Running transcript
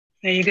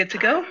Are you good to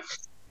go?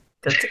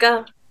 Good to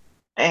go.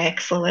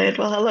 Excellent.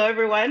 Well, hello,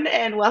 everyone,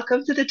 and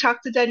welcome to the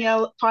Talk to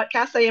Danielle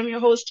podcast. I am your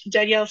host,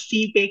 Danielle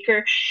C.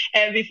 Baker.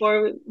 And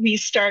before we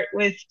start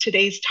with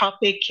today's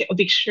topic,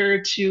 be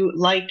sure to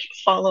like,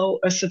 follow,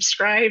 or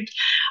subscribe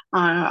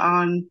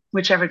on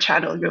whichever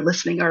channel you're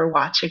listening or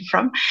watching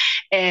from.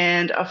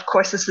 And of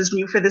course, this is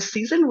new for this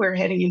season. We're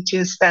heading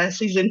into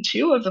season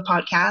 2 of the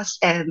podcast.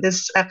 And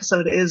this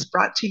episode is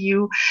brought to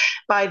you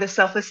by the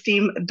Self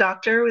Esteem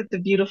Doctor with the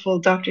beautiful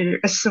Dr.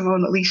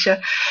 Simone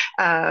Alicia.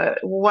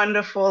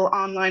 Wonderful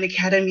online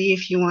academy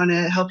if you want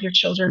to help your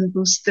children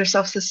boost their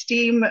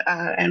self-esteem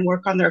and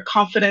work on their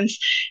confidence.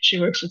 She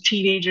works with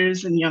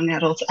teenagers and young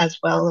adults as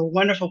well.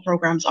 Wonderful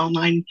programs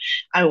online.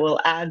 I will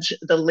add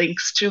the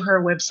links to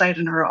her website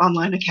and her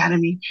online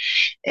academy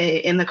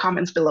in the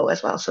comments below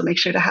as well. So make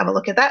sure to have a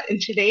look at that. And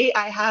today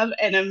I have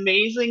an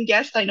amazing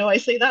guest. I know I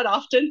say that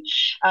often,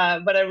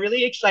 but I'm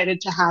really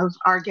excited to have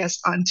our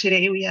guest on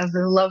today. We have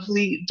the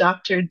lovely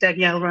Dr.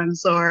 Danielle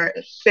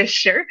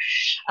Ramseur-Fischer.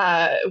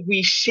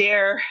 We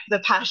share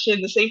the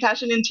same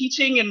passion in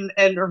teaching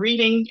and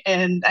reading,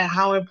 and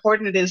how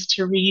important it is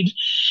to read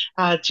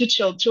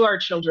to our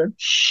children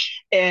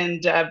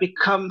and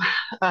become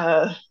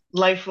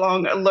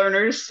lifelong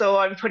learners. So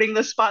I'm putting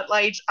the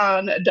spotlight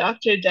on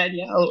Dr.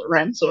 Danielle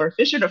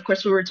Ramseur-Fischer. And of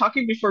course, we were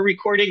talking before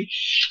recording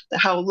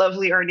how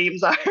lovely our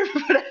names are,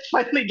 but I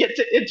finally get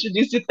to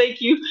introduce you.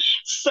 Thank you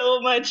so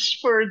much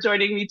for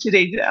joining me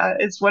today.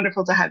 It's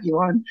wonderful to have you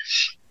on.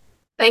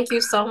 Thank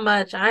you so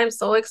much. I am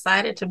so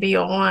excited to be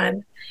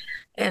on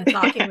and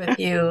talking with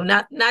you.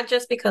 Not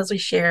just because we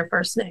share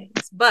first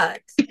names,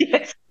 but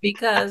Yes.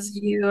 because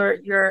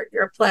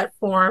your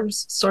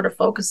platforms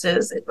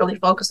it really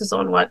focuses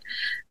on what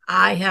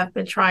I have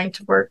been trying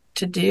to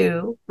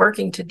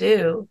working to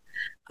do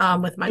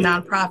with my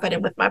nonprofit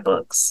and with my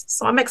books.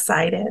 So I'm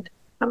excited.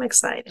 I'm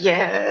excited.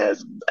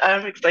 Yes,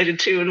 I'm excited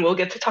too, and we'll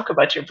get to talk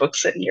about your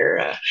books and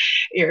your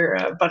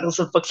bundles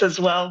of books as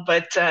well.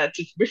 But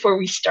before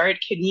we start,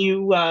 can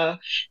you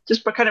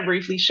just kind of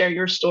briefly share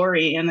your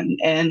story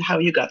and how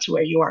you got to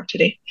where you are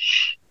today?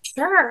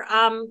 Sure.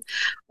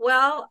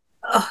 Well,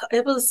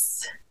 it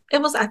was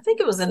I think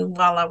it was in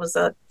while I was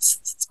a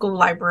school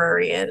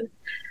librarian.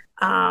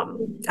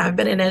 I've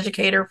been an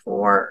educator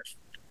for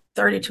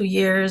 32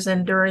 years,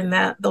 and during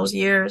those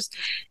years,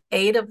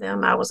 8 of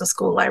them I was a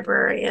school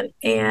librarian,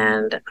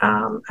 and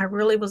I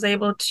really was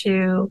able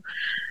to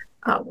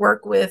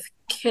work with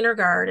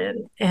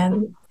kindergarten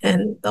and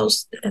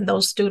those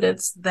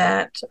students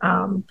that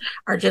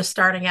are just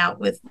starting out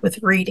with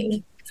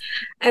reading.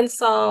 And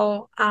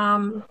so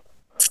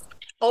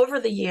over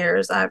the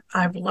years,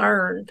 I've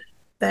learned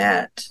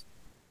that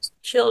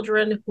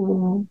children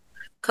who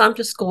come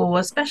to school,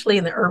 especially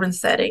in the urban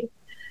setting,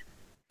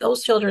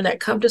 those children that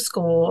come to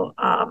school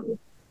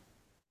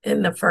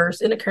in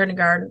the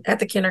kindergarten, at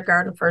the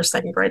kindergarten, first,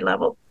 second grade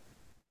level,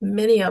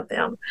 many of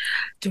them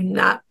do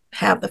not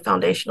have the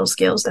foundational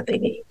skills that they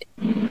need.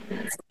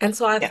 And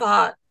so I Yeah.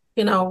 thought,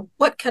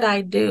 what could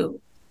I do?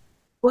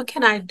 What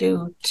can I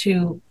do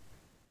to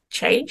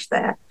change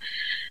that?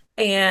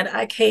 And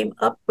I came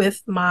up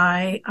with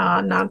my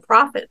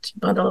nonprofit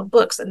bundle of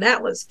books, and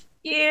that was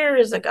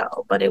years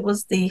ago. But it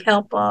was the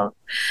help of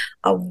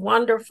a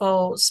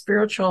wonderful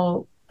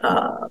spiritual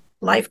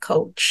life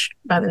coach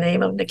by the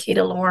name of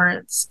Nikita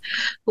Lawrence,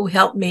 who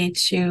helped me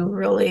to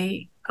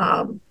really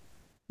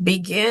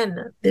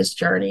begin this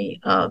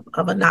journey of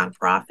a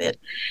nonprofit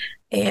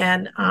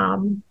and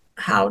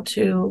how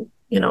to,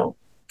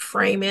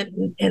 frame it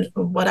and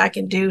what I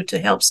can do to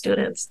help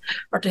students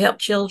or to help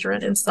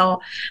children. And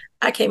so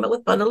I came up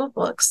with Bundle of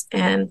Books,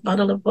 and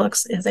Bundle of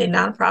Books is a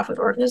nonprofit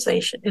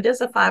organization. It is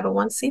a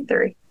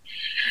 501c3.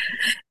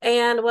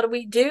 And what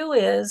we do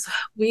is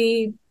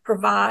we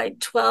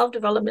provide 12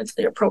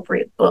 developmentally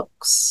appropriate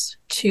books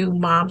to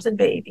moms and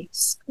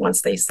babies.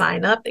 Once they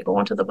sign up, they go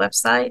onto the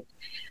website,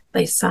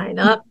 they sign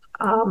up.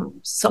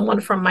 Someone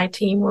from my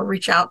team will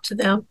reach out to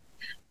them,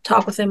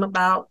 talk with them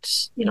about,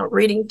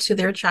 reading to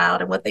their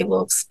child and what they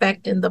will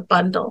expect in the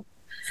bundle.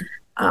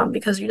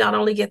 Because you not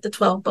only get the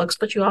 12 books,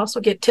 but you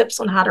also get tips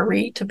on how to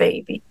read to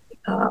baby.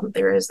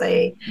 There is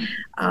a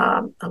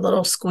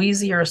little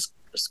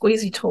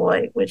squeezy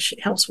toy, which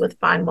helps with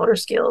fine motor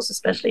skills,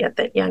 especially at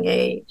that young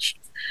age,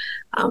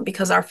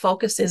 because our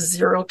focus is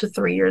 0 to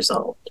 3 years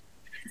old.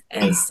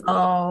 And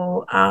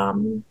so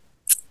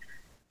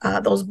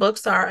those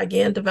books are,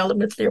 again,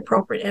 developmentally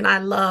appropriate. And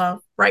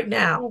right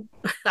now,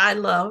 I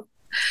love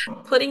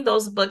putting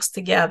those books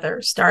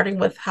together, starting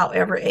with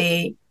however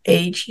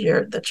age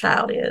the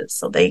child is.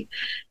 So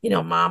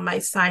mom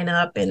might sign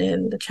up, and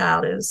then the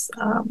child is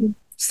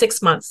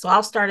 6 months. So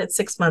I'll start at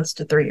 6 months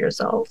to 3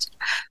 years old.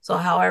 So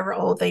however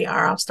old they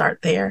are, I'll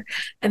start there.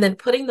 And then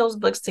putting those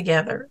books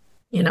together,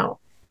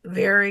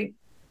 very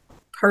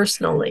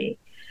personally,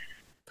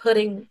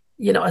 putting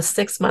a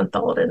 6 month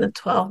old and a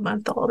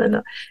 12-month old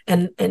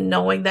and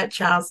knowing that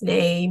child's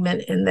name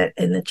and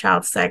the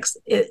child's sex,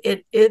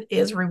 it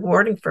is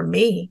rewarding for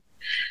me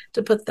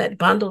to put that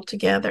bundle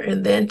together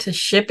and then to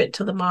ship it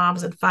to the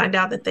moms and find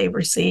out that they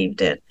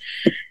received it.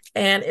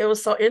 And it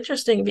was so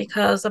interesting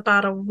because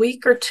about a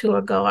week or two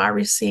ago, I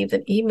received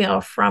an email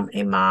from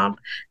a mom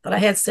that I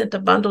had sent a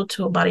bundle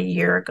to about a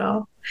year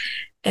ago.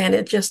 And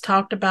it just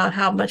talked about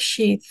how much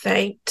she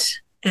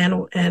thanked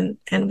and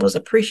was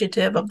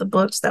appreciative of the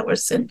books that were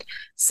sent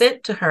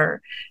to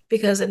her,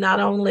 because it not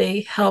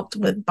only helped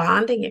with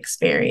bonding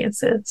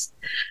experiences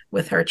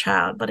with her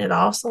child, but it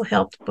also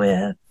helped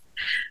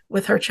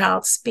with her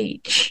child's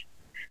speech.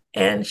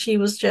 And she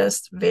was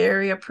just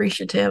very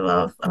appreciative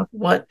of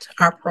what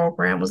our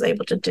program was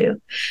able to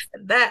do.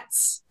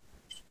 That's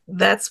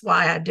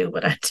why I do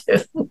what I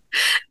do.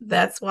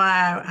 That's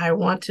why I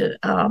want to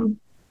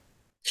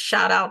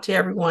shout out to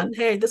everyone.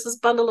 Hey, this is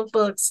Bundle of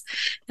Books,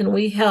 and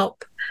we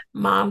help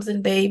moms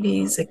and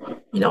babies,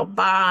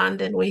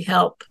 bond, and we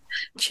help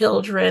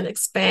children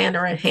expand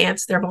or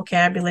enhance their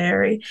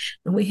vocabulary,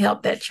 and we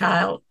help that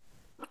child,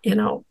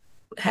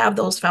 have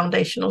those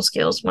foundational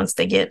skills once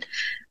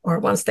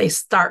they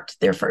start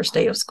their first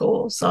day of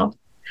school. So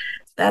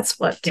that's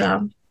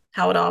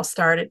how it all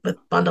started with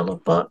Bundle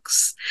of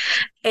Books.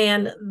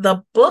 And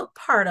the book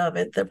part of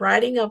it, the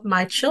writing of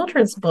my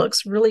children's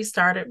books, really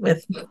started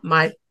with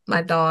my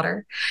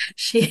daughter.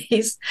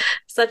 She's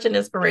such an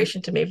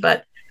inspiration to me.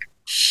 But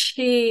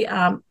she,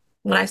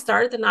 when I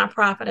started the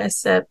nonprofit, I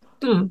said,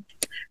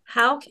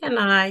 how can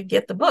I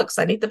get the books?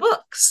 I need the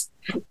books.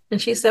 And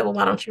she said, well,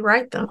 why don't you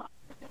write them?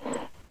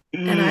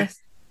 And I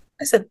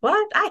said,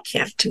 what? I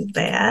can't do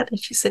that. And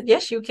she said,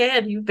 yes, you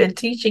can. You've been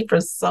teaching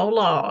for so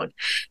long.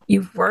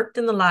 You've worked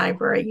in the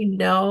library. You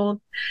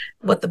know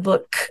what the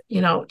book,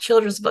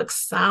 children's books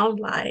sound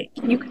like.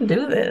 You can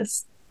do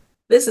this.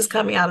 This is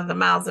coming out of the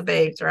mouths of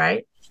babes,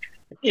 right?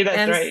 Yeah,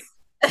 that's right.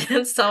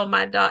 And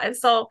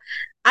so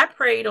I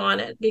prayed on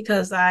it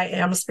because I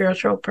am a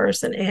spiritual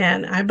person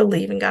and I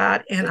believe in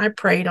God, and I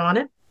prayed on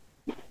it.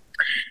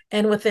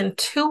 And within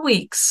 2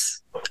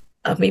 weeks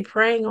of me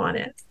praying on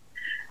it,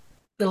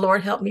 the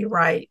Lord helped me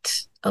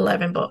write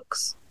 11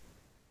 books.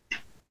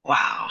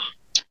 Wow.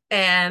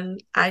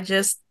 And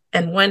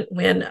when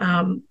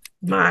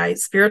my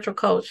spiritual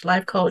coach,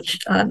 life coach,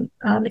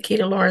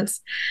 Nikita Lawrence,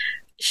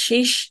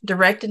 she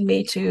directed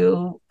me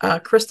to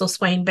Crystal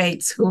Swain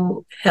Bates,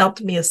 who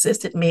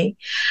assisted me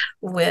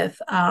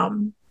with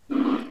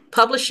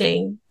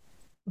publishing,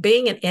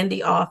 being an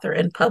indie author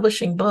and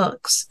publishing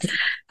books.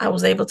 I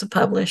was able to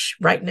publish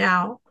right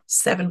now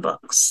 7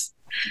 books.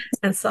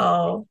 And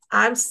so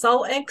I'm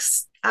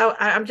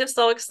I'm just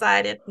so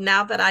excited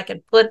now that I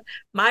can put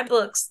my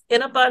books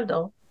in a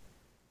bundle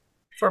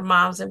for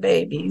moms and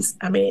babies.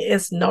 I mean,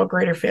 it's no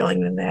greater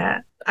feeling than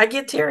that. I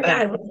get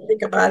teary-eyed when I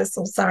think about it,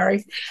 so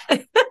sorry.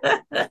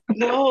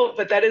 No,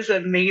 but that is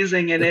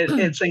amazing, and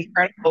it's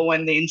incredible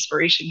when the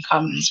inspiration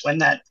comes, when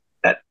that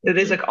it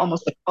is like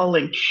almost a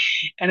calling,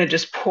 and it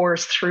just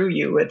pours through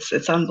you.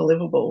 It's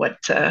unbelievable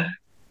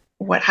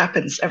what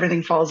happens.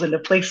 Everything falls into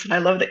place, and I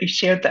love that you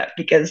shared that,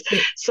 because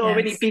so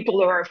many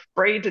people are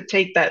afraid to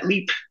take that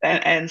leap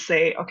and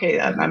say, okay,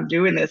 I'm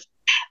doing this,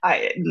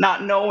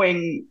 not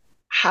knowing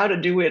how to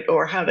do it,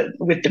 or how to,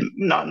 with the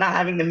not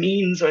having the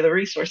means or the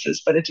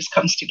resources, but it just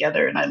comes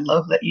together. And I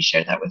love that you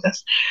shared that with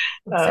us.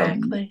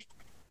 Exactly.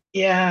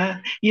 Yeah,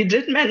 you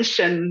did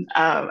mention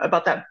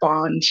about that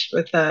bond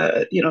with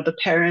the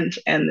parent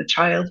and the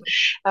child,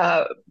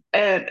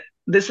 and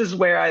this is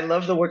where I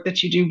love the work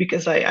that you do,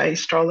 because I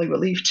strongly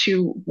believe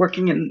too,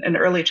 working in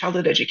early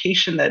childhood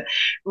education, that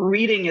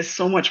reading is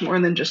so much more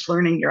than just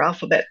learning your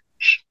alphabet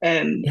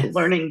and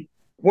learning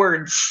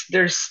words.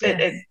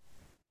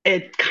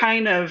 It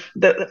kind of,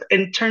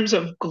 in terms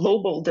of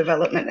global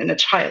development in a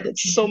child,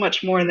 it's so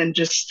much more than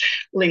just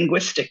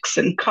linguistics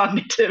and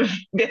cognitive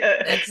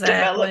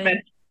development.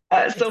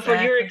 So for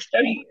your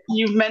experience,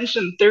 you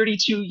mentioned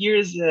 32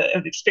 years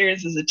of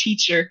experience as a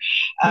teacher.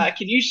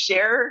 Can you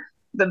share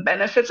the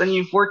benefits? And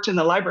you've worked in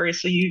the library,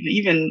 so you've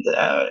even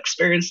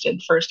experienced it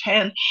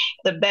firsthand,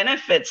 the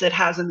benefits it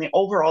has in the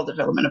overall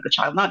development of a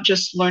child, not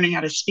just learning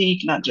how to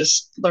speak, not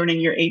just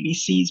learning your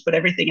ABCs, but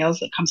everything else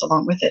that comes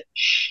along with it.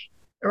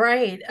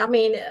 Right. I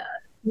mean,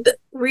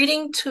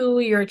 reading to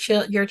your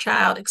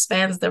child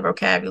expands their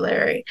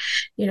vocabulary.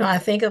 I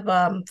think of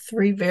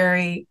 3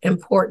 very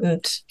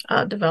important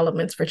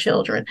developments for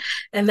children,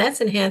 and that's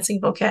enhancing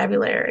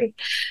vocabulary.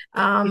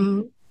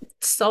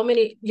 So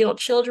many,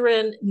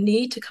 children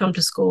need to come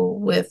to school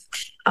with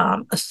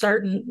not a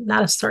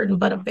certain,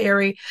 but a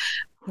very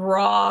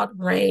broad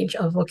range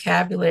of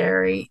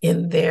vocabulary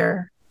in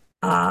their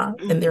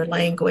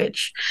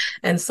language.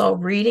 And so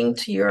reading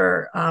to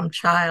your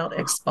child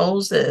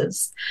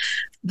exposes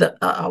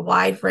a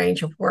wide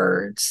range of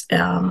words,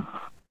 and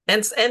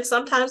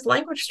sometimes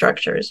language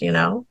structures.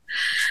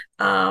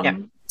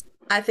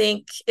 I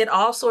think it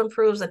also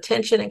improves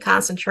attention and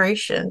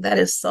concentration. That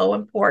is so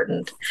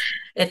important.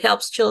 It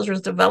helps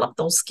children develop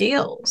those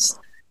skills,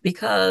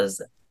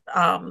 because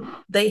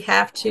they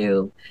have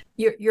to,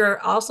 you're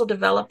also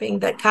developing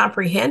that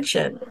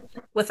comprehension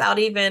without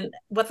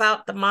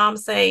the mom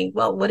saying,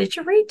 well, what did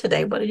you read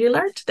today? What did you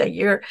learn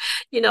today?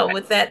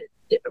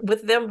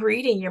 With them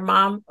reading, your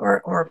mom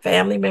or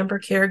family member,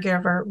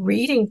 caregiver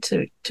reading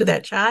to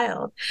that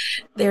child,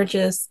 they're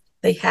just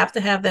They have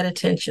to have that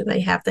attention.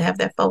 They have to have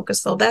that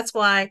focus. So that's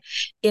why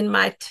in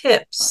my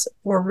tips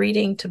for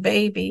reading to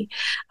baby,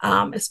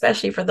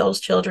 especially for those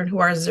children who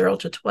are 0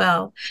 to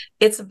 12,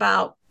 it's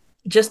about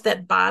just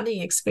that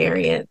bonding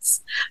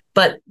experience,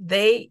 but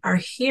they are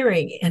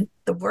hearing and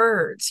the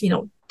words,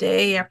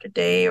 day after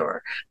day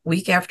or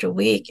week after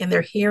week, and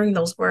they're hearing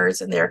those words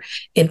and they're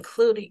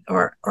including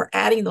or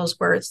adding those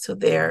words to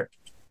their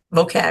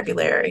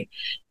vocabulary.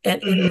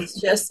 And it's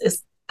just,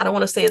 I don't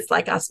want to say it's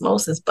like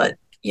osmosis, but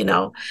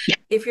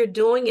if you're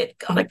doing it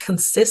on a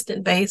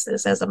consistent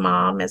basis as a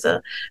mom, as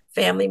a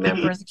family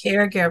member, as a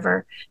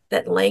caregiver,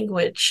 that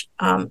language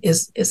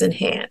is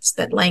enhanced.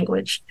 That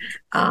language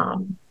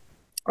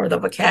or the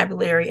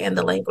vocabulary and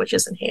the language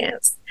is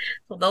enhanced.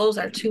 So those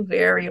are two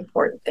very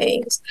important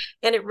things.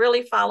 And it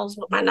really follows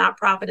what my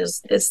nonprofit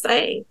is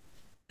saying,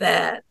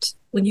 that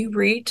when you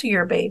read to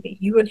your baby,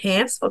 you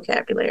enhance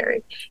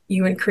vocabulary,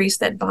 you increase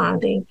that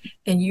bonding,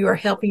 and you are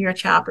helping your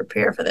child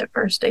prepare for that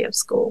first day of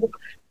school,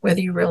 whether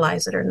you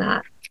realize it or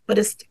not. But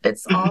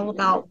it's all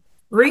about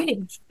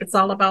reading. It's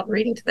all about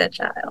reading to that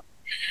child.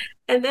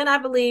 And then I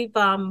believe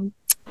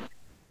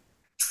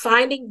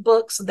finding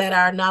books that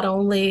are not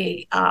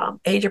only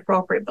age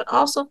appropriate, but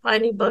also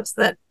finding books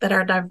that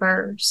are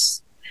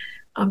diverse,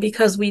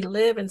 because we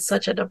live in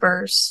such a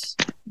diverse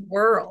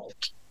world,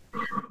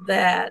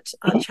 that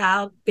a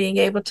child being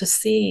able to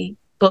see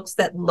books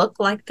that look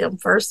like them,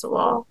 first of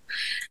all,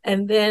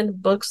 and then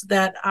books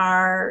that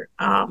are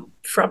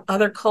from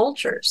other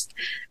cultures.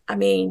 I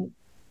mean,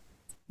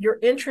 you're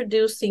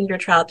introducing your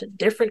child to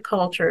different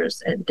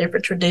cultures and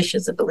different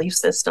traditions and belief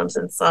systems.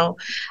 And so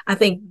I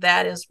think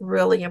that is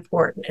really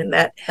important, and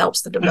that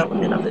helps the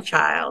development of the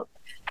child.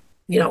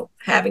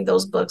 Having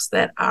those books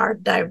that are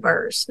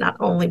diverse, not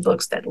only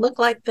books that look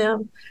like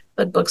them,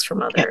 but books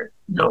from other,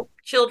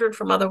 children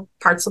from other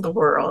parts of the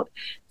world.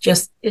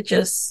 It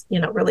just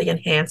really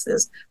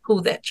enhances who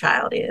that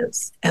child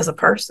is as a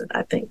person,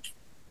 I think.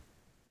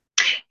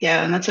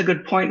 Yeah, and that's a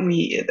good point.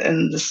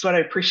 And this is what I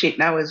appreciate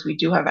now is we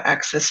do have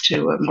access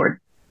to a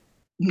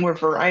more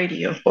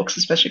variety of books,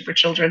 especially for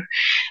children,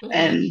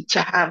 and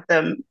to have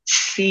them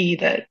see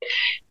that,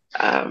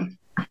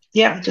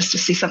 just to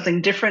see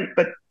something different,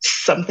 but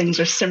some things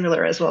are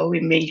similar as well. We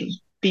may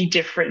be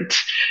different,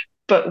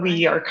 but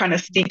we are kind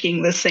of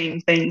seeking the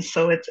same things.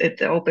 So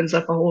it opens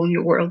up a whole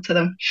new world to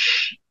them.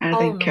 I Whole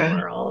think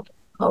new world.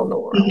 Whole new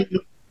world.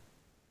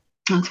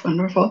 That's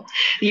wonderful.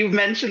 You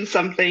mentioned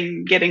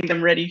something, getting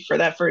them ready for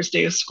that first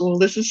day of school.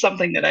 This is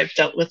something that I've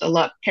dealt with a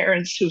lot.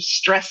 Parents who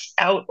stress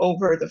out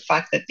over the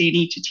fact that they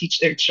need to teach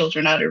their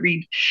children how to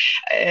read,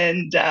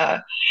 and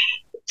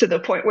to the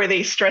point where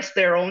they stress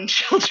their own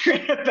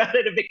children about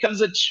it. It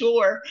becomes a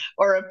chore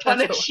or a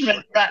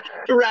punishment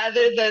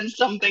rather than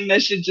something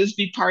that should just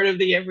be part of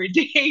the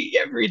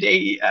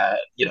everyday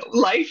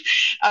life.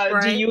 Do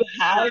Right. you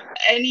have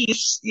any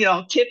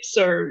tips,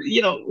 or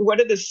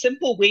what are the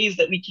simple ways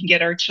that we can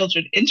get our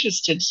children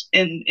interested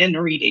in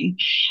reading,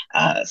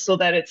 so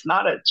that it's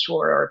not a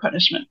chore or a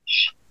punishment?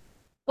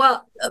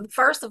 Well,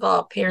 first of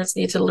all, parents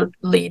need to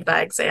lead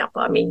by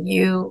example. I mean,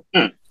 you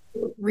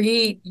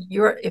read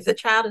if the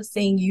child is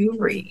seeing you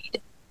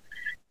read,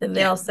 then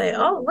they'll say,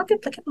 oh, look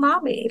at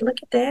mommy, look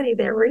at daddy,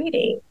 they're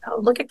reading. Oh,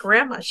 look at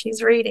grandma,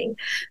 she's reading.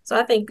 So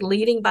I think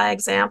leading by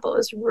example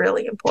is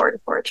really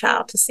important for a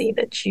child to see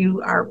that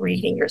you are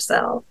reading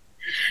yourself.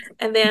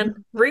 And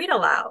then read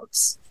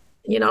alouds,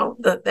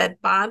 that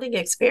bonding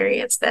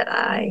experience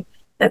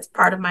that's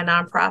part of my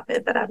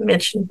nonprofit that I've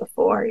mentioned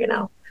before.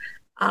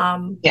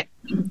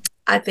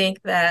 I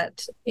think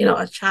that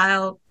a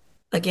child,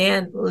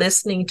 again,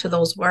 listening to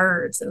those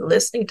words and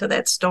listening to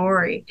that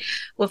story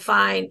will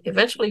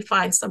eventually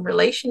find some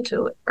relation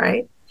to it,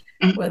 right?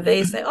 Where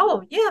they say,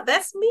 oh yeah,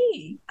 that's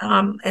me.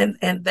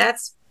 And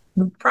that's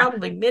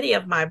probably many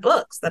of my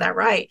books that I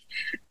write,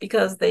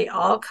 because they've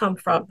all,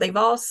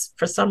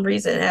 for some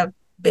reason, have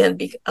been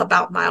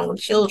about my own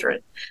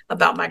children,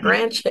 about my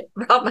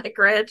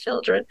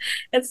grandchildren.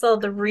 And so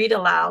the read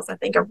alouds, I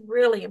think, are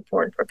really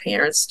important for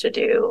parents to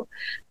do.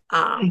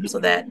 So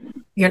that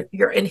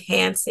you're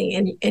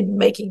enhancing and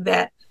making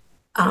that,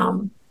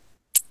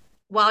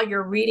 while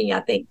you're reading,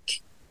 I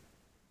think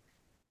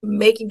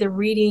making the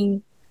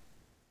reading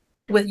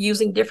with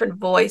using different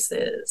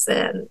voices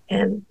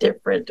and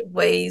different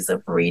ways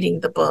of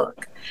reading the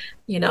book.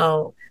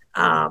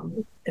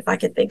 If I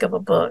could think of a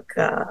book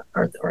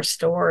or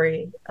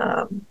story,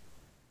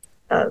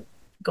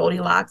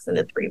 Goldilocks and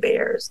the Three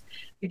Bears.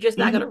 You're just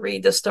not going to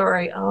read the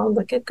story, oh,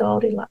 look at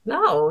Goldilocks.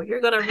 No, you're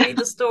going to read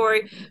the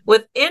story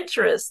with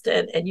interest,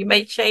 and you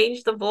may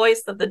change the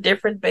voice of the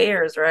different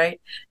bears,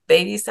 right?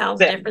 Baby sounds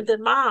different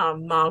than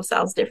mom. Mom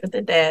sounds different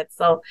than dad.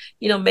 So,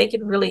 make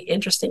it really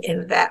interesting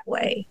in that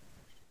way.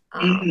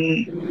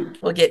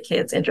 Will get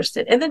kids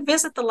interested. And then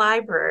visit the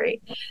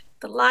library.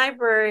 The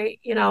library,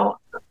 in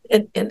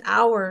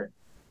our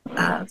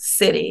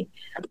city,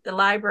 the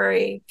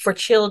library for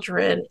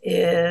children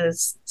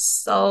is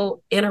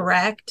so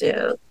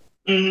interactive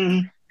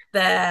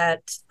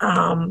that,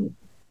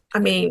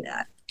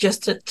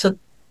 just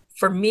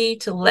for me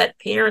to let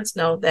parents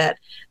know that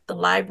the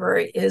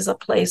library is a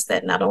place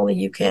that not only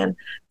you can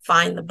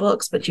find the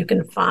books, but you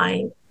can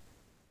find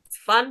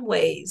fun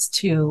ways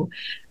to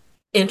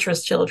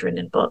interest children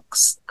in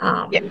books.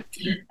 Yeah.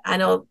 I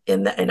know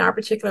in our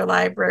particular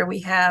library,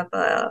 we have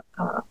a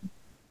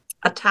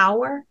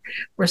tower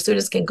where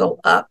students can go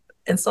up.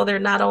 And so they're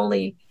not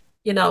only,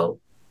 you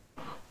know,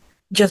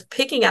 just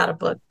picking out a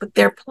book, but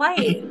they're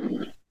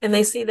playing and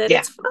they see that Yeah.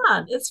 it's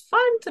fun. It's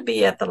fun to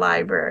be at the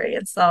library.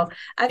 And so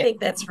I Yeah. think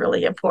that's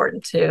really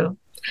important too.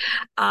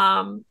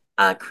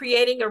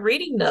 Creating a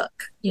reading nook,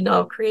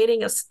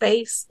 creating a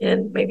space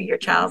in maybe your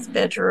child's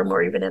bedroom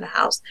or even in a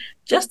house,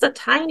 just a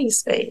tiny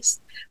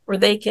space where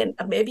they can,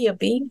 maybe a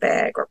bean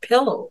bag or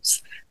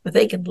pillows, where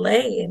they can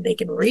lay and they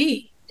can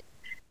read.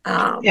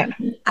 Yeah.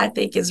 I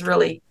think is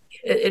really,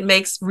 it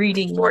makes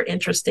reading more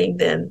interesting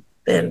than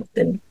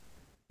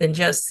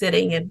just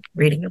sitting and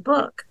reading a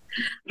book.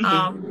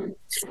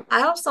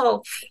 I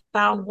also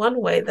found one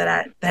way that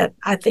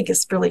I think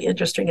is really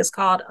interesting. It's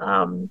called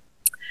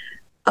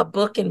a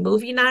book and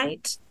movie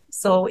night.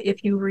 So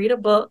if you read a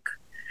book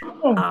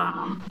Oh,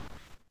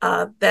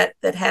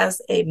 that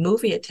has a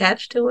movie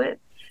attached to it,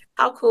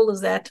 how cool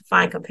is that to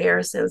find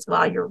comparisons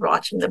while you're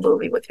watching the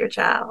movie with your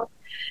child?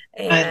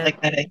 I And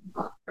like that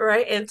idea.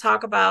 right, and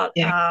talk about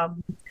Yeah.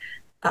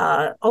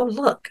 oh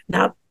look,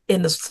 now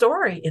in the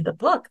story in the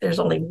book there's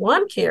only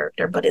one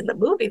character, but in the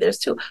movie there's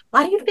two.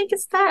 Why do you think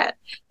it's that?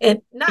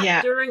 And not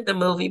Yeah. during the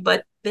movie, but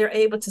they're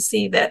able to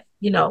see that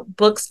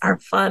books are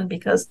fun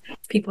because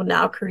people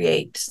now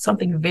create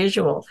something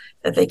visual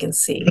that they can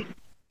see.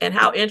 And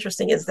how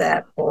interesting is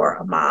that for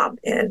a mom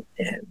and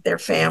their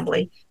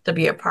family to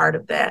be a part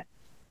of that?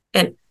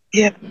 And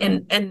Yeah.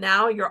 and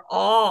now you're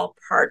all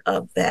part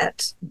of that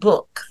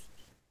book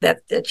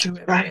that you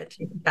have Right.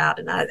 read about.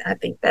 And I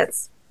think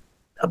that's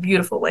a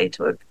beautiful way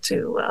to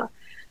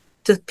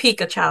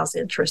pique a child's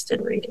interest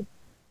in reading.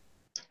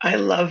 I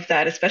love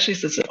that, especially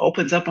since it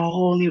opens up a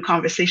whole new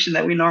conversation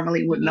that we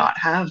normally would Mm-hmm. not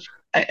have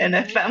in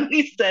a Mm-hmm.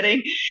 family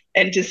setting,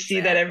 and to see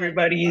that Exactly.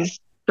 everybody's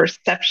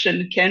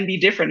perception can be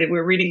different. And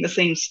we're reading the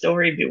same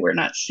story, but we're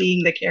not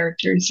seeing the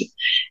characters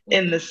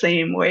in the Mm-hmm.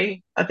 same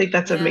way. I think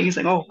that's Yeah.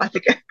 amazing. Oh, I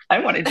think I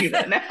want to do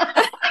that now.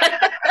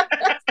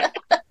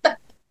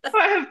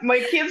 My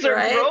kids are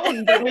Right.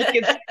 grown, but we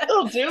can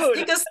still do You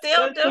it. can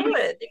still That's do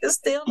it. You can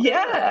still do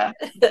yeah,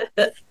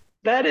 it.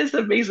 that is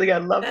amazing. I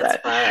love That's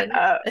that. fun.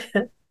 Uh,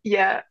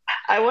 Yeah,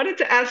 I wanted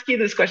to ask you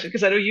this question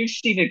because I know you've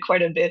seen it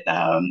quite a bit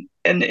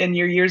in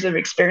your years of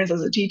experience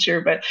as a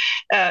teacher. But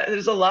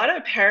there's a lot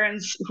of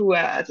parents who,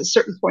 at a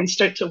certain point,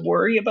 start to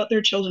worry about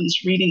their children's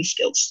reading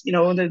skills.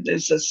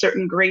 There's a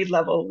certain grade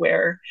level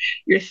where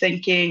you're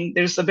thinking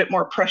there's a bit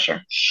more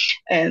pressure,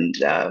 and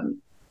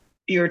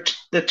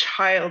the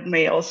child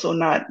may also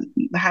not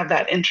have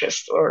that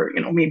interest, or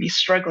maybe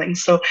struggling.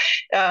 So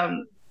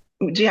um,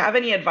 do you have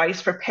any advice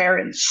for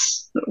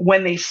parents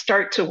when they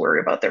start to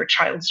worry about their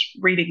child's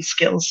reading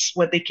skills,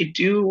 what they could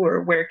do,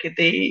 or where could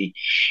they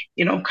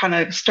kind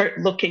of start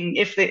looking,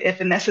 if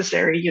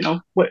necessary,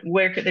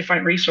 where could they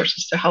find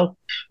resources to help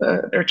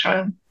their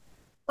child?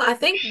 Well, I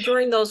think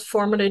during those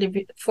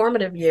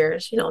formative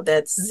years,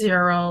 that's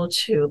 0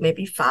 to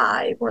maybe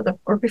 5,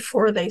 or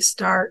before they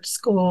start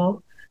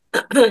school,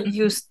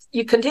 you Mhm.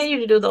 you continue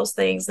to do those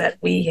things that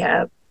we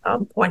have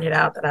pointed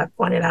out, that I've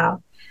pointed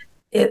out.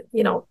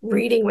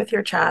 Reading with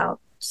your child,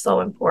 so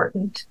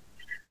important.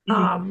 Mhm.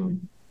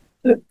 Um,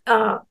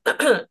 uh,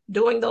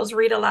 Doing those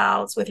read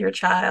alouds with your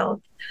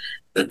child,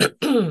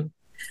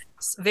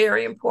 it's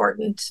very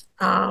important.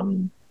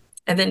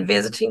 And then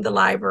visiting the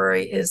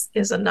library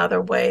is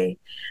another way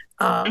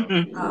of,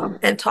 Mhm.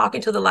 and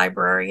talking to the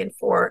librarian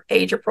for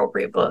age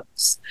appropriate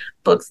books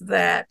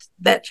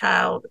that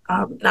child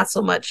not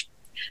so much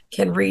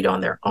can read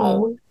on their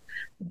own,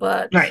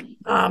 but Right.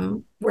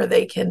 where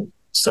they can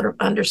sort of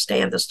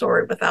understand the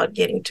story without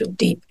getting too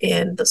deep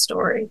in the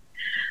story.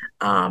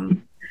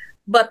 Um,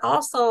 but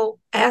also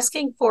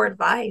asking for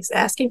advice,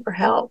 asking for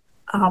help.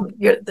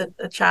 You're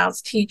the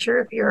child's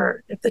teacher,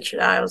 if the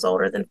child is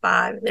older than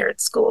 5 and they're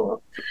at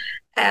school,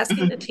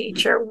 asking the Mhm.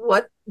 teacher,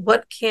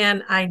 what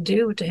can I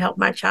do to help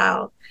my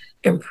child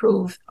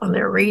improve on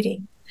their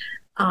reading?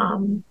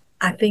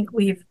 I think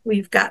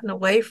we've gotten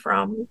away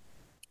from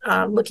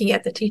looking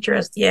at the teacher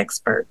as the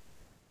expert,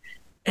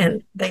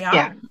 and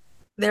Yeah.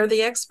 they're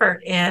the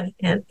expert in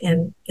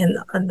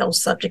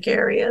those subject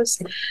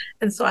areas.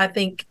 And so I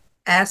think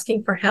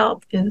asking for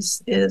help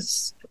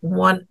is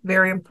one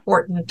very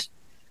important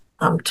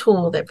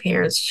tool that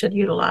parents should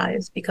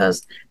utilize,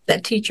 because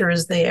that teacher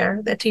is there,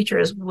 that teacher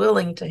is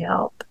willing to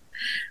help,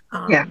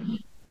 Yeah. um,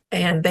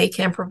 and they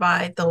can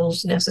provide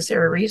those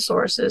necessary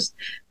resources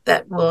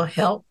that will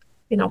help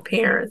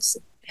parents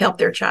help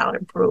their child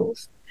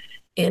improve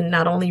in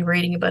not only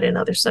reading but in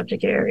other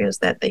subject areas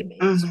that they may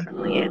be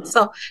struggling in. Mhm.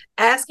 So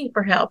asking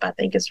for help, I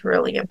think, is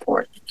really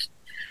important.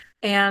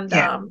 And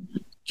Yeah.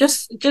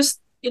 just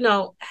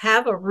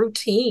have a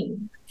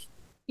routine,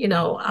 you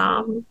know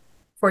um,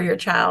 for your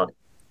child,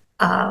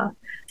 uh,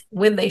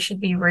 when they should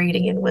be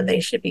reading and when they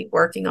should be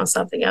working on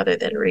something other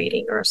than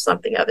reading or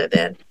something other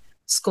than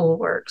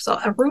schoolwork. So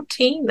a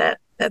routine that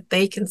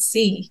they can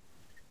see,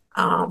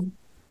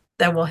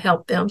 that will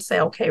help them say,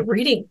 okay,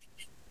 reading,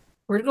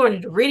 we're going to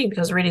do reading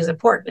because reading is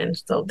important. And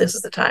so this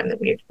is the time that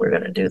we're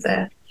going to do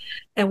that.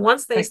 And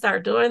once they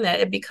start doing that,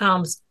 it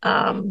becomes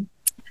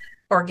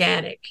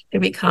organic. It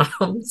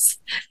becomes,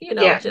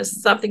 Yeah.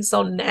 just something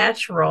so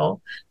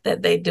natural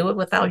that they do it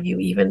without you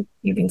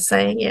even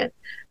saying it.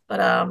 But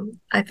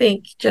I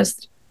think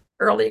just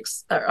early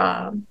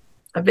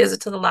a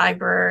visit to the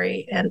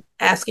library and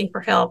asking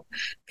for help,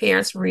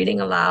 parents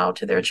reading aloud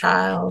to their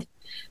child,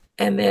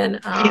 and then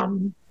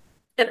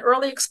an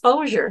early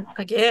exposure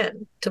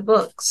again to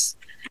books.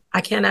 I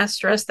cannot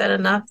stress that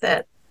enough.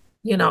 That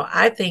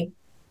I think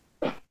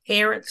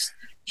parents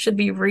should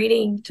be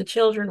reading to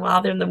children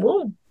while they're in the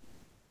womb.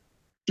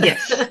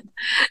 Yes.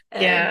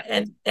 and Yeah.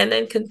 and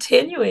then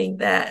continuing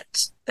that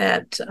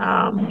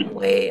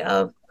way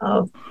of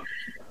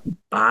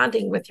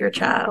bonding with your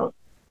child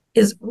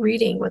is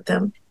reading with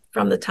them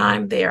from the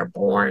time they are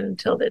born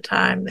until the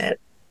time that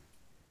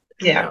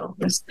Yeah.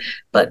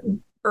 but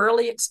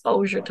early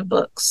exposure to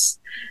books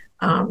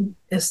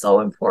is so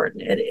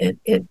important.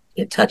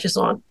 It touches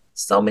on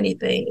so many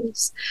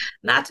things,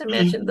 not to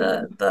mention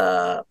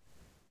Mhm.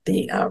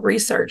 the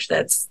research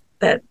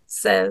that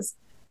says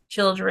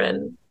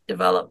children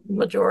develop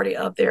majority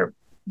of their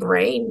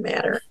brain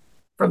matter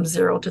from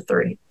 0 to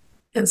 3.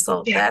 And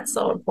so Yeah. that's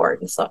so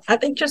important. So I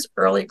think just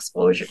early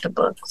exposure to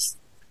books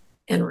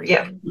and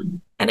Yeah.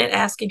 reading and then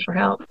asking for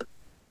help.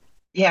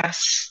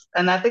 Yes,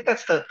 and I think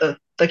that's the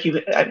like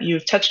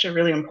you've touched a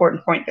really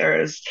important point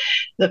there is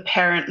the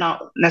parent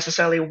not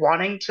necessarily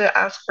wanting to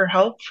ask for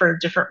help for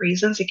different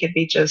reasons. It could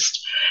be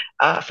just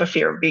for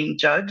fear of being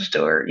judged,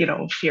 or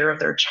fear of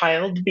their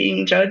child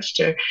being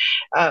judged, or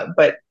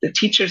but the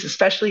teachers,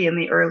 especially in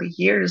the early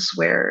years,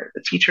 where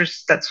the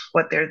teachers, that's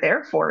what they're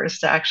there for, is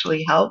to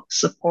actually help,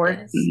 support,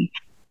 Yes.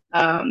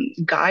 and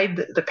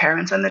guide the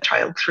parents and the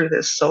child through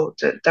this. So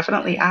to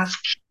definitely Yes.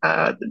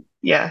 ask.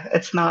 Yeah,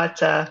 it's not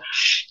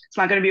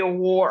going to be a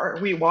war.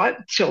 We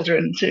want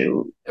children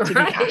to be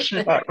Right.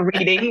 passionate about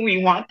reading.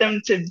 We want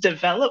them to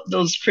develop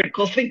those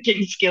critical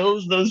thinking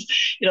skills, those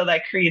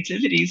that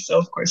creativity. So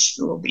of course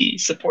we'll be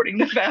supporting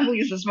the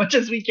families as much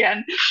as we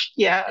can.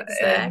 Yeah,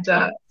 and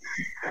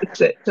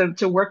Exactly.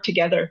 to work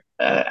together,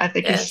 I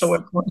think is so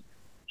Yes. important.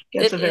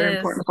 It's It a very is.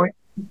 important point.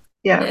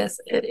 Yeah. Yes,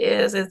 it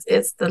is.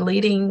 It's the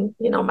leading,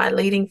 my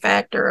leading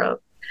factor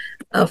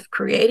of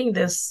creating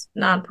this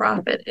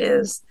nonprofit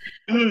is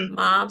Mm,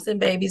 moms and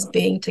babies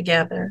being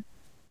together,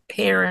 yeah.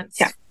 parents,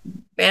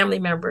 family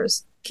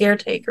members,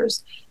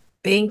 caretakers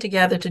being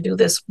together to do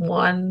this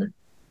one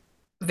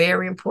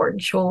very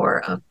important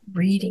chore of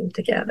reading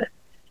together.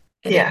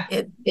 And it Yeah.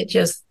 it it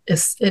just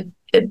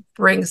it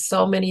brings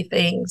so many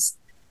things,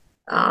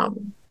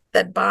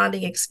 that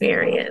bonding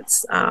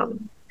experience,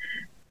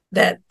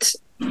 that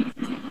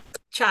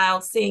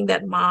child seeing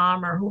that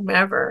mom or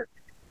whomever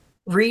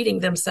reading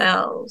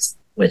themselves,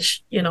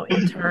 which in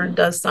Mhm. turn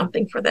does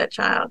something for that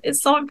child.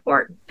 It's so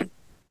important.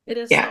 It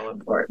is Yeah. so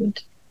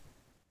important.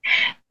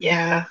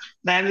 Yeah,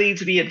 that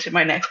leads me into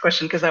my next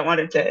question, because I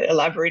wanted to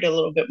elaborate a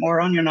little bit more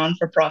on your non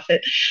for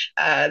profit.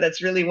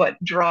 That's really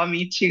what draw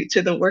me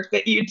to the work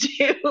that you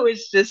do.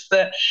 It's just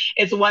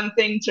it's one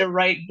thing to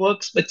write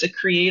books, but to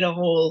create a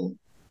whole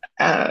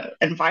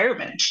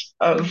environment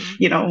of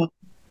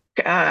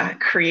Mm-hmm.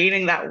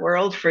 creating that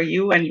world for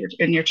you and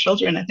your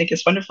children, I think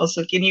is wonderful.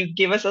 So can you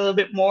give us a little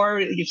bit more,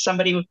 if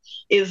somebody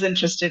is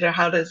interested, or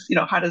how does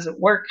it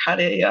work? Oh,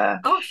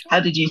 How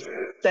sure. did you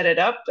set it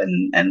up,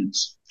 and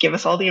give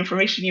us all the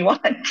information you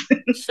want?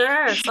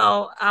 Sure.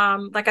 So,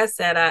 like I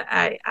said,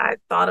 I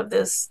thought of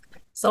this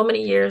so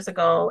many years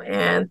ago,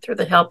 and through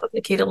the help of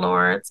Nikita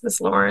Lawrence,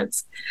 Miss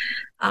Lawrence,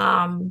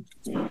 um,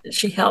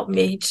 she helped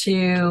me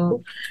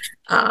to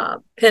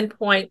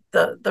pinpoint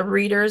the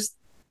readers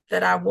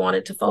that I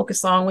wanted to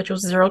focus on, which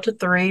was 0 to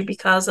 3,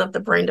 because of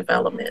the brain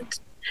development.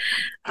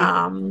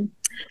 Um,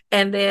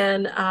 and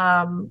then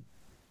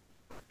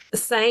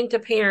saying to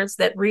parents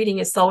that reading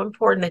is so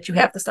important that you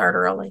have to start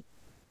early,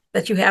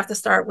 that you have to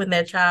start when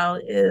that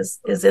child is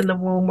in the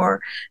womb,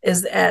 or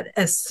is at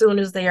as soon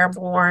as they are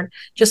born,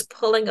 just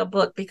pulling a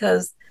book,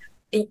 because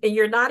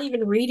you're not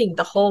even reading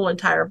the whole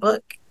entire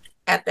book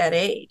at that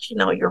age.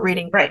 You're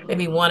reading Right.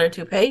 maybe 1 or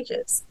 2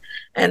 pages.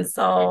 And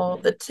so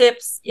the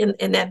tips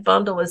in that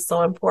bundle is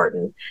so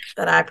important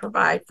that I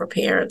provide for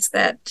parents.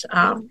 That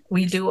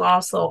we do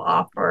also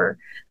offer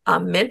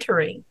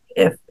mentoring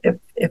if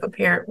a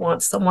parent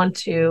wants someone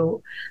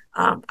to,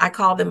 I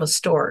call them a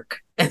stork.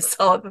 And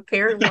so if a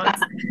parent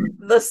wants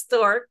the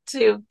stork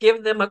to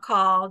give them a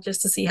call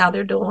just to see how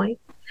they're doing,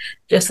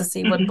 just to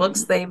see what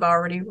books they've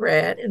already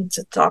read, and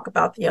to talk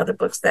about the other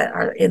books that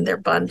are in their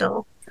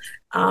bundle,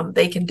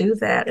 they can do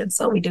that. And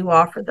so we do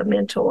offer the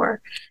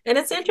mentor. And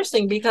it's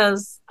interesting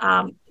because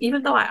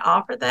even though I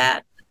offer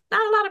that,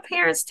 not a lot of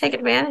parents take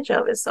advantage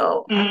of it.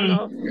 So I don't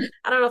know.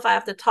 I don't know if I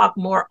have to talk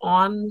more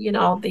on,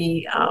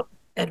 the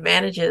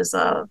advantages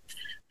of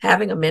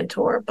having a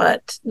mentor,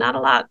 but not a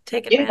lot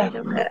take Yeah. advantage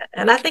of that.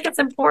 And I think it's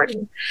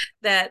important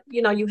that,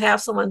 you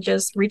have someone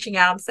just reaching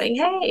out and saying,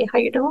 "Hey, how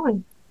you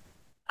doing?"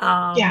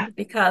 Yeah.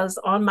 Because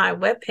on my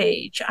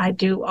webpage, I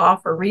do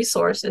offer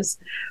resources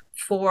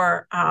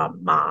for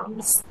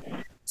moms,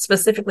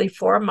 specifically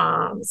for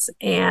moms,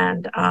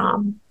 and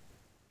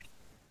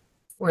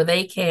where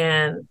they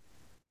can,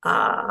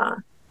 uh,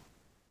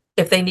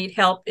 if they need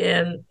help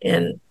in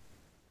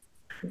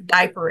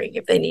diapering,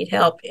 if they need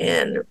help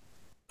in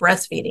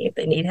breastfeeding, if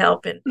they need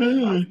help in,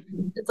 Mm.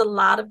 there's a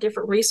lot of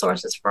different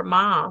resources for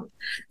mom.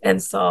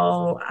 And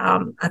so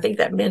I think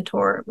that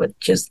mentor would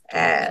just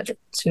add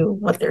to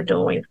what they're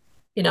doing,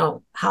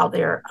 how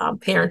they're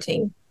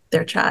parenting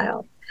their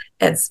child.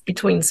 It's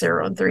between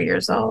 0 and 3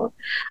 years old.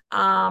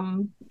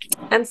 Um,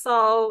 and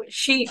so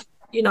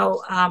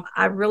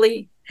I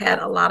really had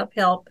a lot of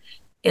help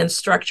in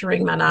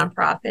structuring my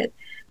nonprofit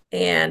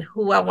and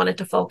who I wanted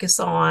to focus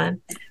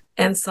on.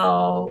 And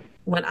so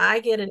when I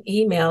get an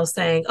email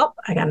saying, "Oh,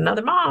 I got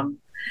another mom,"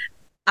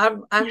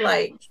 I'm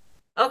like,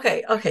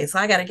 okay, so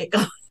I gotta get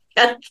going.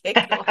 Gotta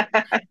get going.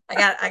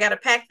 I gotta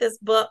pack this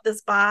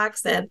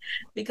box, and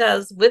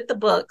because with the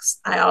books,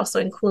 I also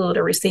include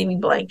a receiving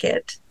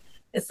blanket.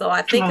 And so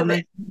I think Oh, of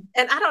it, nice.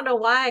 and I don't know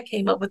why I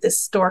came up with this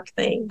stork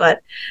thing,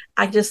 but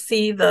I just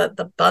see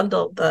the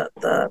bundle,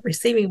 the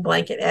receiving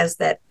blanket as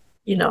that,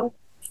 you know,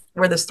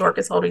 where the stork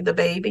is holding the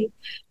baby.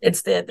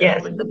 Instead, they're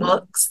Yes. holding the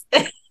books.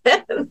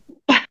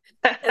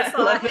 And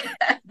so Love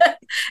it.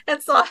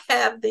 and so I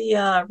have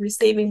the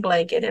receiving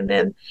blanket, and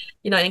then,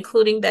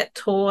 including that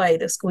toy,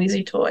 the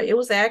squeezy toy. It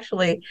was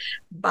actually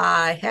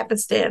by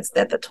happenstance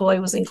that the toy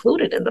was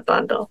included in the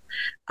bundle.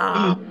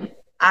 Mm.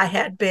 I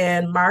had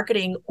been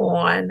marketing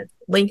on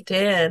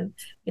LinkedIn,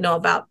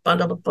 about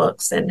bundle of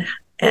books and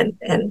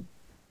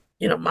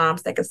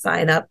moms that could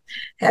sign up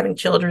having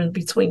children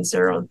between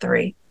 0 and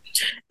 3.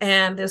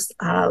 And this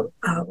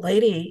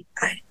lady,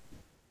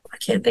 I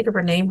can't think of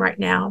her name right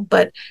now,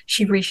 but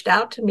she reached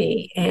out to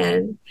me,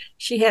 and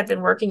she had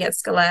been working at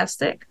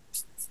Scholastic.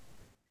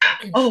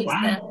 And Oh,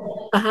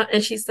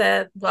 she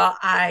said, wow. well,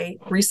 I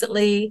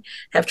recently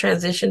have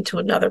transitioned to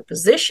another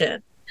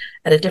position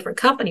at a different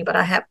company, but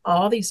I have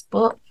all these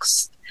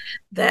books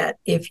that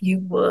if you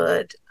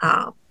would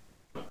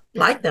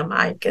like them,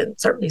 I can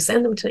certainly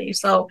send them to you.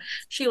 So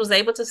she was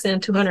able to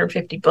send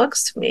 250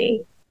 books to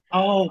me.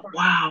 Oh,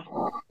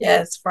 wow.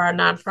 Yes, for our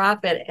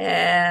nonprofit.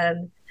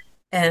 And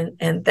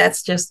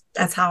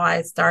that's how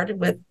I started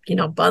with,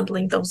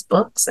 bundling those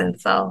books. And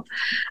so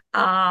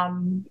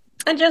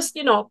and just,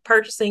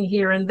 purchasing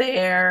here and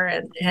there,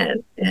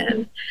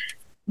 and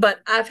but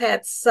I've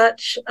had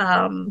such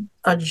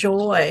a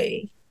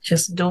joy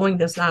just doing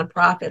this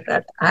nonprofit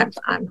that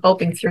I'm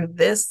hoping through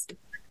this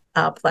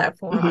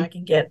platform Hmm. I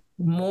can get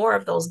more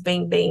of those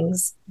bing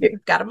bings.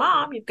 You've got a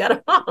mom, you've got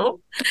a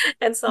mom.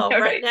 And so All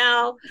right right.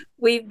 now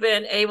we've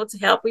been able to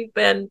help. We've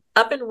been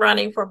up and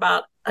running for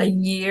about a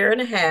year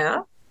and a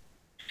half.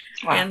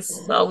 Wow. And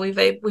so we've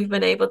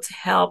been able to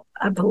help,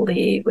 I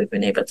believe we've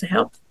been able to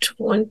help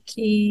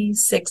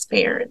 26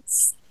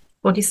 parents,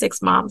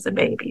 26 moms and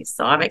babies.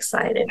 So I'm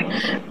excited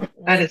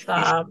That with is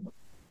amazing.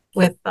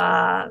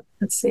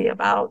 let's see,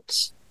 about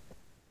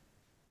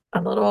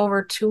a little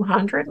over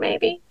 200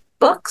 maybe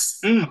books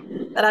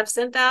Mm. that I've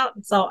sent out.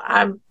 And so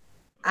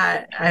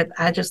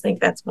I just think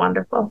that's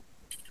wonderful.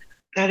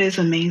 That is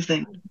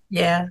amazing.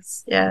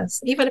 Yes,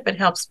 yes. Even if it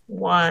helps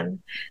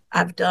one,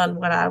 I've done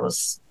what I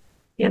was,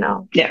 you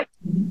know, Yeah.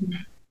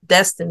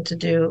 destined to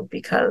do,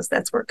 because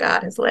that's where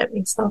God has led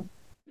me. So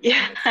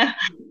Yeah.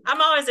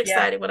 I'm always Yeah.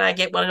 excited when I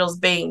get one of those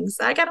bings.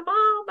 I got a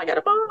mom. I got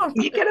a mom.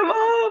 You get them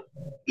all.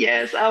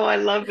 Yes. Oh, I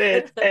love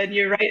it. And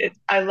you're right.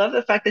 I love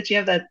the fact that you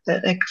have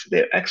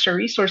the extra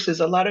resources.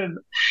 A lot of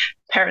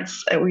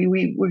parents,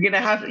 we're gonna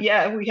have,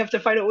 yeah, we have to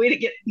find a way to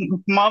get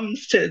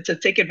moms to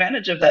take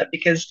advantage of that,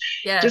 because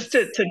just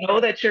Yes. to know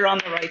that you're on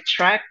the right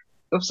track.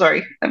 Oh,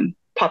 sorry, I'm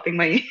popping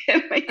my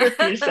my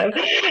earpiece out.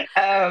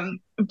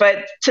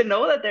 But to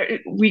know that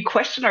we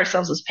question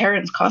ourselves as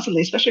parents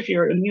constantly, especially if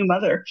you're a new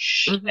mother,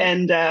 Hmm.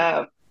 and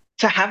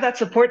to have that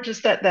support,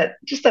 just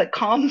that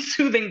calm,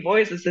 soothing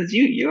voice that says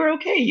you're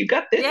okay, you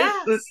got this.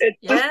 Yes. It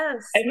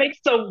Yes. makes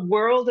a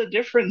world of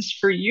difference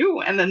for you,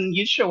 and then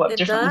you show up It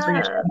differently for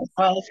your child as does.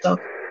 well. So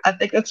I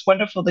think that's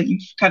wonderful that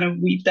you've kind of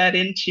weaved that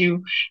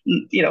into,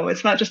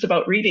 it's not just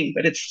about reading,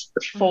 but it's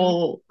the Hmm.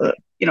 full,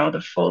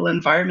 the full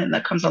environment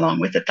that comes along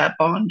with it, that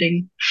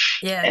bonding,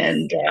 Yes.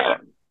 and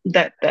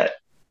that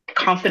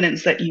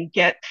confidence that you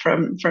get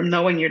from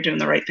knowing you're doing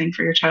the right thing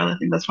for your child. I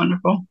think that's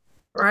wonderful.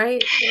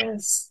 Right.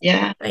 Yes.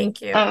 Yeah.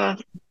 Thank you. Uh,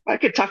 I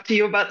could talk to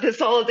you about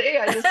this all day.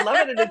 I just love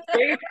it, and it's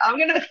great. I'm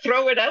gonna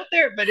throw it out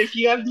there. But if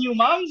you have new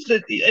moms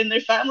in their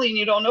family and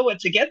you don't know what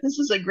to get, this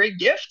is a great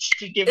gift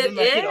to give It them.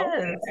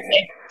 is.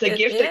 It's a It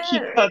gift that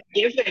keeps is. on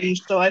giving.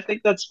 So I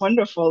think that's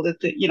wonderful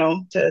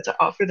to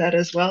offer that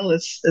as well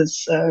is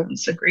it's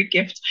a great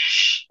gift.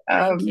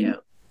 Thank Um, you.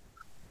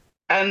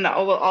 and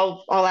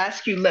I'll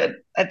ask you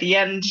at the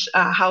end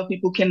how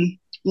people can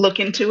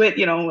look into it.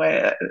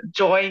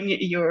 Join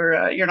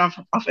your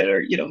non-for-profit,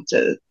 or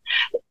to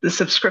the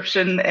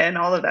subscription and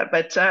all of that.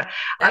 But I'd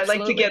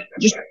like to Absolutely. get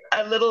just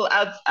a little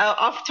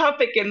off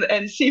topic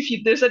and see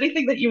if there's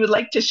anything that you would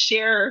like to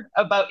share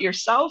about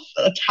yourself,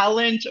 a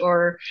talent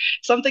or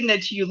something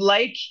that you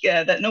like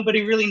that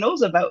nobody really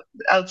knows about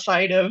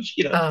outside of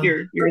Uh,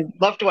 your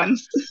loved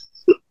ones.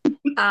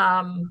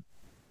 um,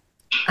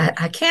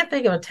 I can't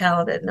think of a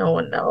talent that no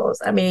one knows.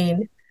 I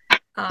mean,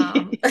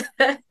 um,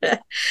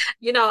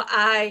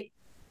 I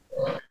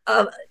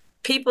uh,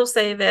 people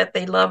say that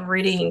they love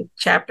reading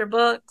chapter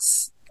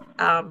books,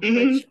 Hmm.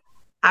 which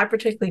I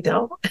particularly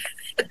don't.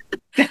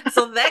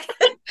 So that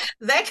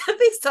could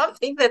be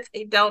something that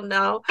they don't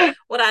know.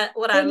 What I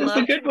That's a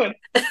love good to one.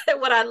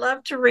 what I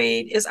love to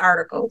read is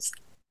articles.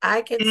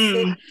 I can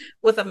sit Mm,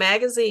 with a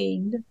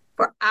magazine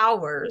for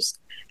hours,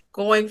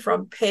 going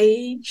from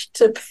page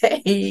to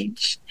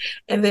page,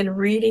 and then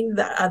reading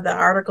the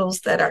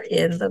articles that are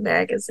in the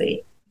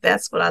magazine.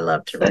 That's what I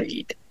love to that's,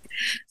 read.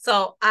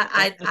 So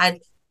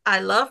I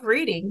love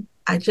reading.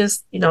 I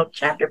just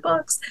chapter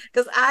books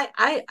because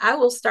I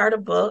will start a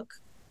book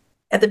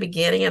at the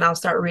beginning and I'll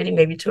start reading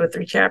maybe 2 or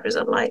 3 chapters.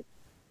 I'm like,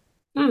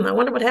 I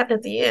wonder what happened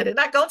at the end. And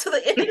I go to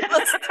the end of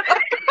the story.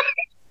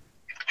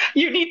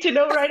 you need to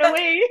know right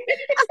away.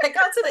 I go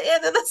to the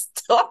end of the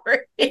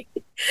story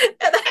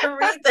and I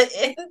read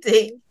the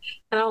ending.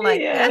 And I'm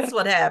like, Yeah. that's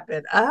what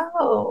happened.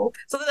 Oh.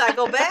 So then I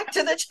go back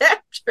to the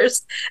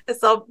chapters. And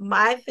so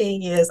my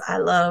thing is I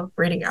love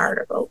reading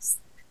articles.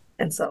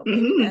 And so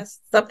maybe Hmm. that's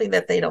something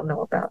that they don't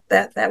know about.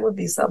 That would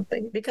be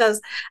something.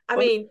 Because I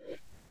Well, mean,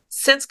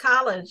 since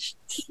college,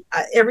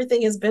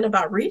 everything has been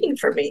about reading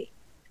for me.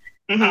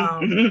 hmm.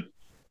 Um, Hmm.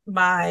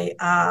 my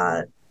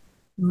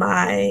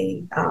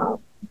my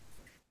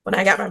when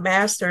I got my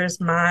master's,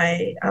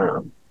 my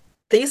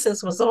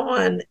thesis was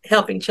on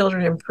helping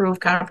children improve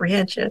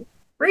comprehension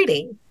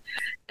reading.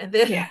 And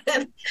then Yeah.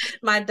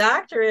 my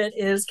doctorate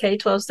is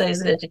K-12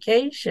 studies and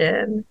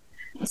education,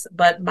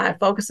 but my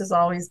focus has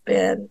always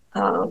been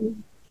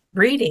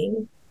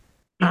reading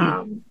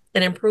Hmm.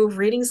 and improve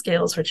reading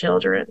skills for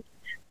children.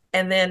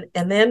 And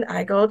then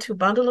I go to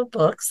Bundle of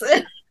Books.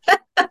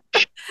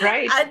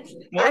 Right. I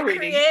More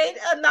reading. create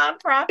a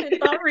nonprofit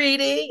about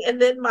reading,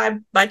 and then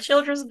my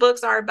children's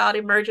books are about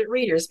emergent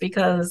readers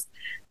because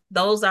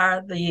those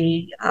are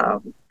the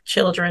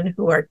children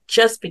who are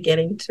just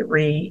beginning to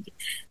read,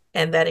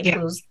 and that Yeah.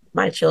 includes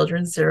my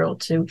children 0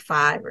 to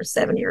 5 or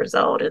 7 years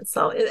old. And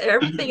so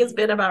everything Mhm. has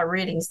been about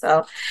reading.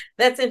 So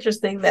that's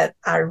interesting that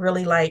I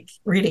really like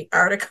reading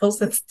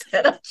articles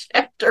instead of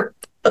chapter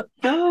books.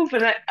 No,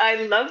 but I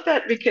love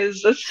that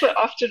because that's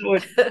often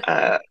what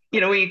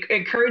we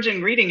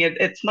encouraging reading.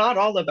 It's not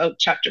all about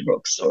chapter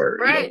books or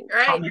Right,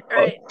 right, comic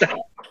books. right.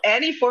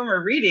 Any form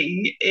of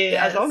reading,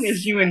 as long as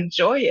Yes, you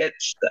enjoy it,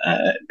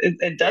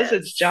 it does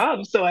its yes,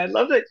 job. So I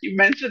love that you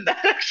mentioned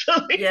that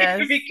actually,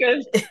 yes,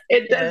 because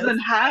it yes. doesn't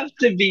have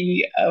to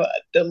be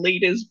the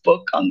latest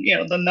book on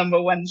the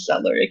number one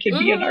seller. It could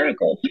be an Hmm.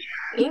 article,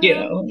 Hmm.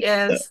 So,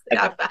 Yes.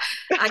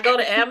 I go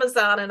to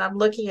Amazon and I'm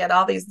looking at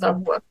all these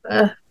numbers.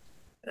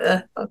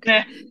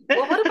 Okay.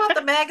 Well, what about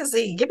the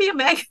magazine? Give me a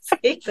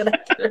magazine that I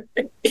can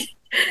read.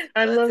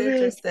 I So that's love it.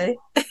 interesting.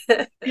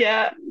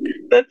 Yeah,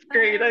 that's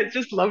great. I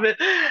just love it.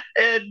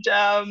 And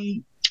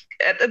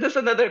this is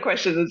another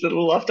question that's a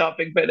little off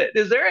topic, but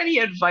is there any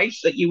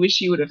advice that you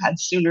wish you would have had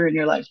sooner in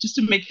your life just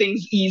to make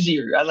things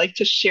easier? I like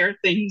to share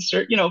things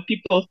or,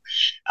 people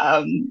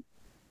um,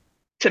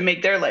 to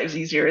make their lives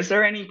easier. Is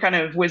there any kind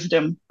of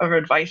wisdom or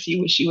advice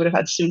you wish you would have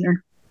had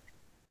sooner?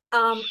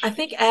 I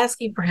think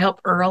asking for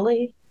help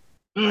early,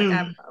 like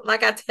I Mm,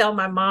 like I tell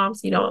my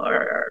moms,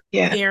 or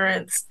yeah,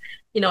 parents,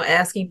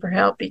 asking for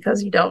help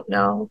because you don't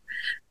know.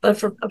 But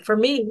for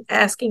me,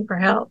 asking for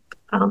help,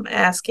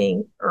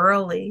 asking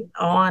early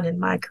on in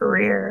my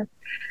career,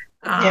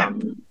 yeah,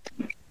 um,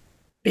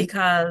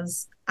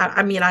 because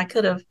I mean I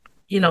could have,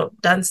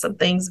 done some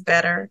things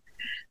better.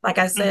 Like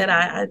I said,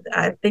 mm,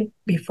 I think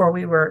before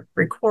we were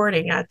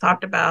recording, I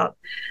talked about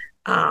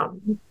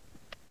um,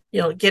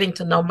 getting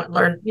to know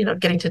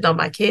getting to know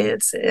my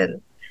kids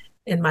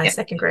in my yeah,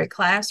 second grade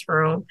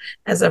classroom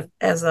as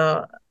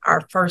a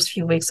our first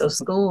few weeks of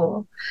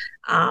school.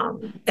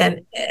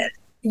 And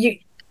you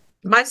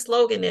my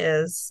slogan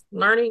is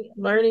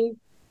learning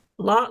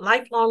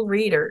lifelong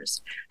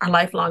readers are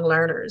lifelong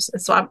learners.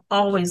 And so I'm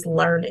always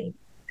learning.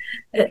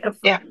 If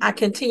yeah, I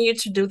continue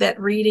to do that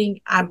reading,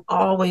 I'm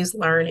always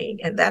learning.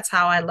 And that's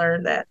how I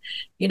learned that,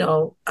 you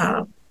know,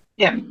 um,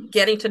 yeah,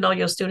 getting to know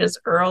your students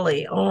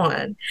early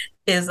on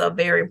is a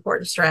very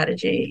important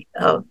strategy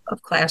of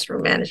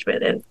classroom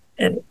management and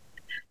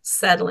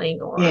settling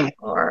yeah.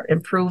 or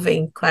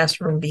improving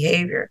classroom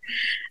behavior.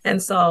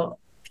 And so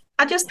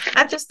I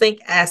just think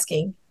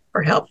asking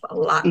for help a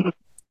lot Mhm.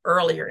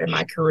 earlier in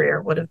my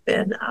career would have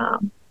been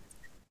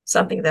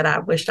something that I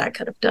wished I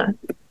could have done.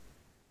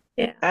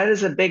 Yeah. That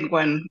is a big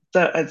one.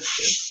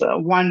 It's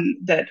one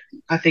that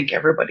I think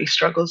everybody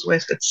struggles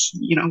with. It's,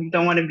 you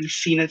don't want to be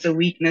seen as a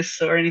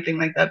weakness or anything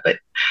like that.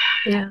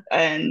 Yeah.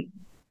 And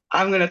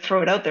I'm going to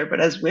throw it out there,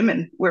 but as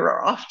women,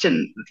 we're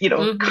often,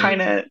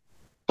 kind Hmm. of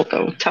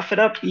tough it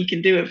up, you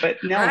can do it. But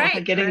no, Right,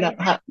 right. getting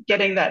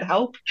that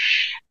help,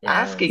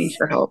 asking Yes,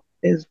 for help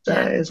is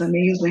yes,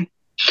 amazing.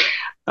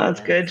 That's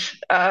good.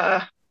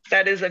 yes,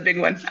 That is a big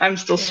one. I'm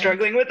still yes.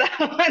 struggling with that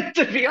one,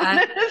 to be I,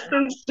 honest.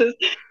 It's just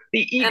the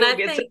and ego I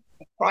gets think,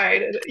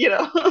 pride, you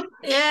know.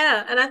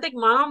 yeah, and I think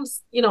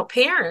moms,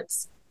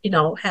 parents,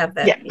 have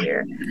that Yeah,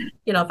 fear.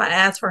 If I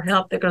ask for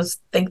help, they're going to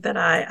think that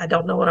I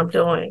don't know what I'm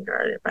doing,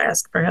 or if I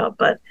ask for help.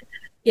 But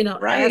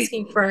right.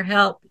 asking for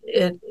help,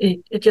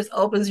 it just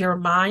opens your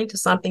mind to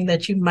something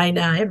that you might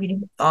not have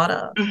even thought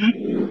of.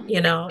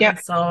 Yeah, And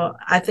so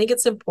I think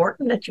it's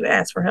important that you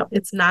ask for help.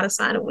 It's not a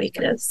sign of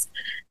weakness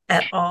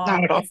at not all.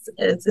 at all.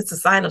 It's a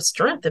sign of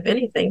strength, if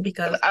anything,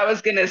 because I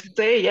was gonna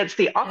say it's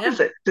the yeah,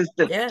 opposite. Is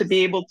to be yes,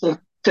 able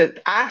to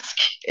ask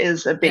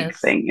is a big yes,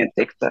 thing. It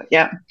takes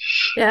yeah,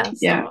 yeah.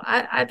 yeah. So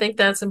I think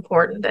that's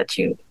important that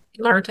you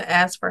learn to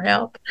ask for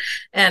help,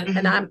 Hmm.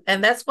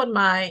 and that's what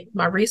my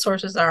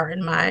resources are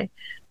in my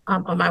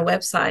on my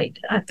website.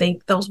 I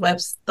think those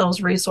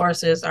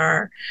resources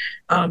are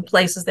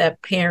places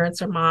that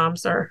parents or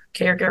moms or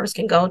caregivers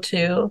can go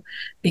to,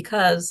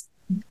 because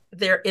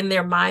they're in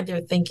their mind,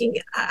 they're thinking,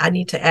 I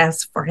need to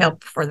ask for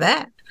help for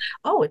that.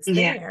 Oh, it's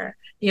Yeah, there.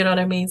 You know what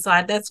I mean? So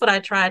that's what I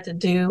tried to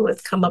do,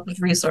 is come up with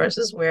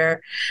resources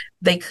where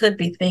they could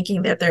be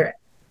thinking that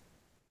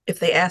if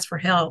they ask for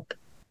help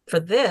for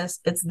this,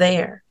 it's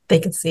there. They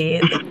can see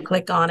it, they can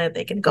click on it,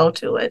 they can go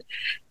to it.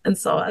 And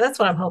so that's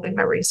what I'm hoping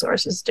my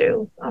resources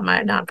do on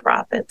my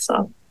nonprofit.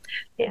 So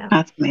yeah.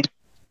 that's amazing.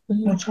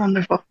 Mhm. That's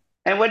wonderful.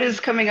 And what is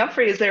coming up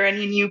for you? Is there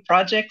any new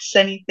projects?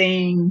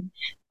 Anything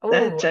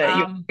that Oh,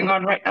 you're working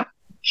on right now?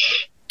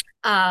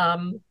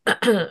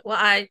 well,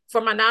 I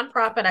for my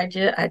nonprofit,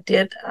 I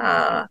did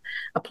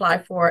apply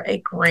for a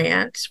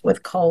grant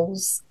with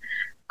Coles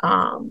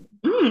um,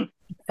 Mm,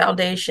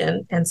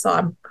 Foundation, and so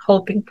I'm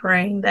hoping,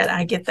 praying that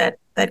I get that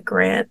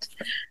grant,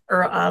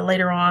 or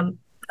later on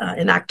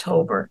in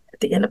October. At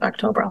the end of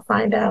October, I'll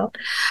find out.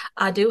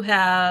 I do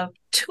have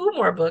two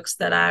more books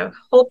that I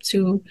hope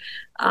to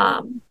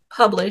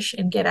publish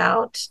and get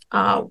out.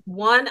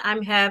 One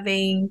I'm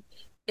having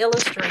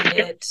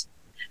illustrated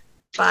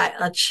by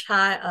a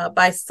child,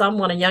 by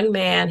someone, a young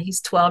man.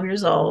 He's 12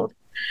 years old,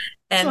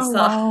 and oh so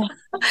wow.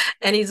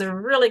 and he's a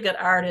really good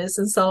artist.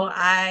 And so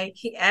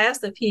he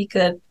asked if he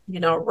could,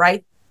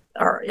 write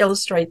or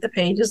illustrate the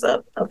pages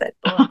of that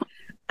book.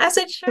 I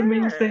said, sure.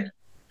 Amazing.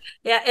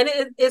 Yeah, and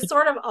it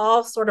sort of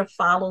all sort of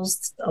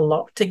follows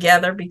along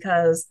together,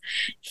 because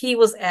he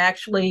was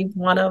actually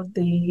one of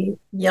the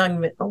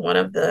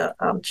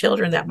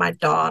children that my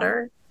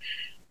daughter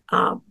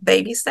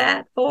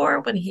babysat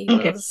for when he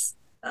Okay. was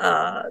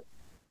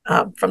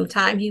from the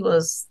time he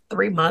was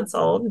 3 months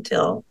old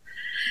until.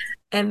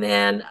 And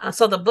then,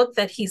 so the book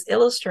that he's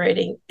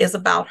illustrating is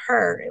about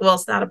her. Well,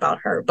 it's not about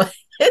her, but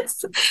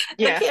it's the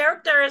Yeah.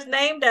 character is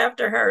named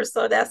after her.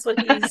 So that's what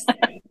he's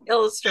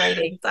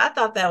illustrating. So I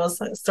thought that was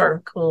sort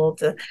of cool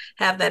to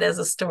have that as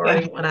a Yeah.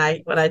 story when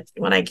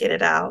I get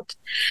it out.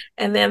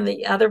 And then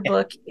the other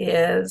book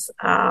is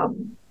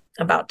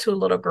about two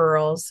little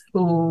girls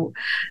who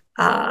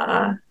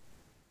uh,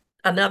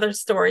 another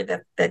story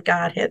that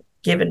God had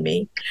given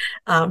me.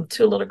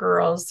 Two little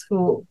girls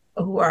who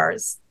are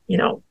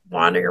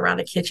wandering around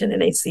the kitchen,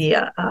 and they see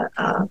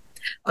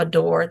a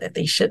door that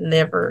they should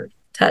never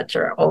touch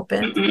or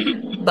open,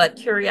 Mm-mm. but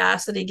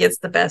curiosity gets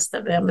the best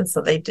of them, and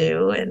so they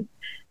do, and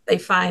they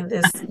find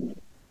this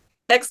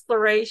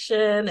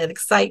exploration and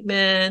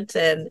excitement,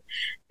 and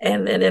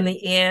then in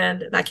the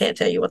end, and I can't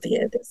tell you what the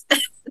end is.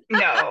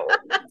 No,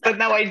 but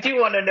now I do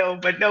want to know.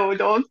 But no,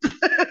 don't,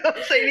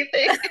 don't say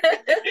anything.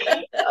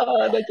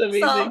 Oh, that's So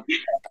amazing.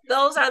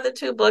 those are the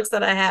two books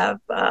that I have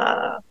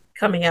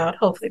coming out,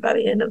 hopefully by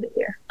the end of the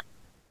year.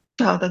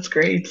 Oh, that's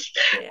great.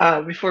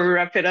 Yeah. Before we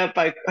wrap it up,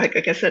 like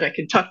I said, I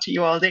could talk to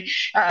you all day.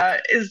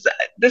 Is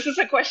This is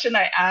a question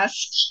I ask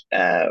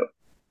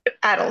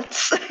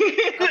adults. So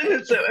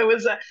Okay. it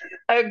was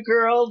a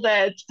girl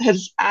that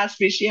has asked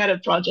me. She had a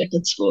project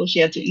at school. She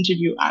had to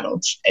interview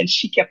adults, and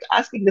she kept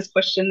asking this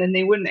question, and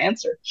they wouldn't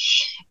answer.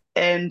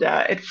 And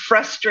it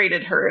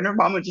frustrated her, and her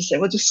mom would just say,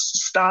 well, just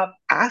stop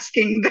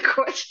asking the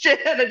question.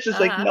 And it's just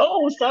like, Uh-huh.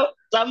 no,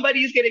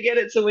 somebody's going to get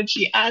it. So when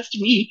she asked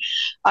me,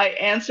 I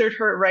answered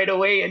her right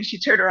away, and she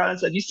turned around and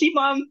said, you see,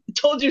 mom, I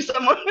told you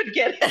someone would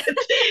get it.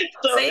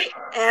 So See,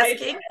 I,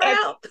 asking for I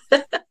help.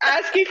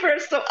 asking for,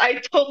 so I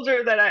told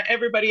her that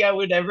everybody I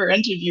would ever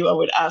interview, I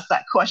would ask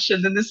that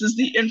question. And this is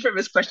the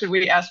infamous question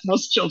we ask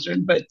most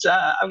children, but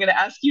I'm going to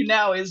ask you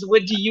now: is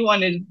what do you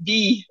want to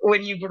be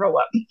when you grow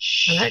up?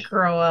 When I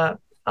grow up,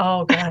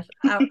 oh gosh,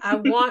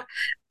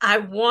 I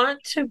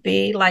want to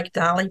be like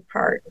Dolly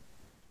Parton.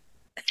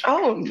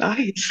 Oh,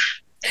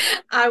 nice.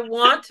 I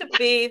want to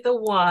be the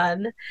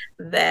one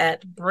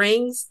that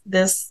brings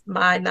this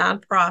my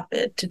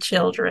nonprofit to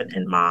children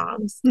and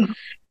moms,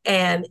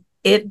 and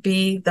it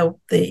be the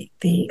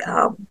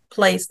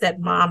place that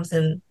moms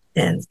and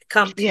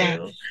come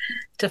Yeah.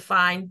 to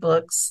find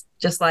books,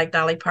 just like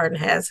Dolly Parton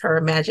has her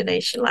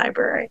imagination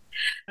library.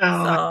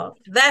 Oh, So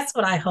that's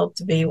what I hope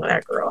to be when I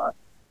grow up.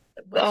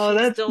 What oh,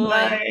 she's that's doing,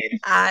 nice.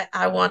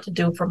 I want to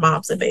do for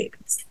moms and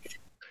babies.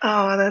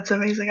 Oh, that's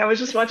amazing. I was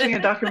just watching a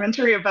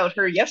documentary about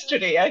her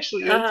yesterday,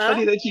 actually. It's Uh-huh.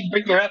 funny that you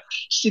bring her up.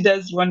 She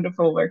does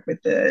wonderful work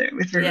with her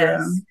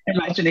Yes.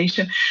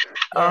 imagination.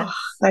 Oh, Yes.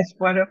 that's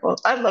wonderful.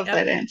 I love Yep.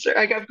 that answer.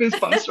 I got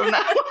goosebumps from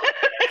that one.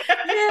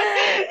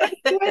 Yay.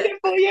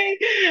 Wonderful, yay.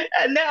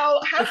 Now,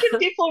 how can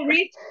people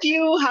reach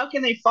you? How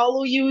can they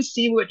follow you?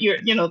 See what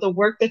the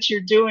work that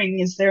you're doing.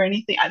 Is there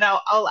anything? And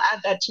I'll add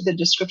that to the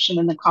description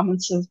in the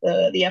comments of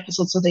the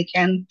episode so they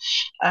can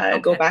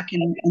go Okay. back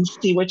and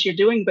see what you're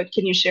doing. But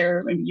can you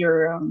share maybe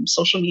your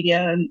social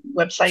media and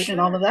website and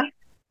all of Sure. that?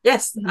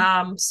 Yes.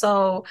 Mhm.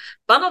 So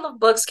bundle of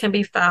books can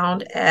be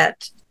found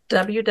at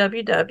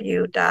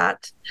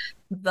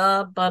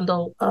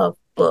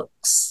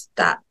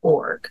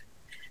www.thebundleofbooks.org.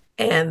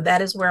 And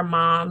that is where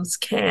moms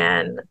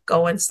can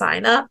go and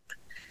sign up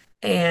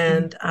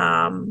Mhm.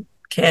 and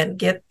can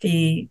get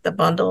the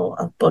bundle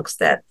of books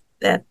that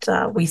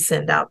we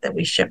send out, that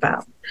we ship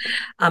out.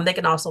 They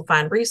can also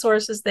find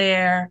resources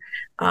there.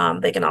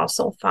 They can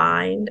also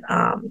find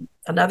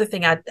another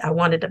thing I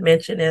wanted to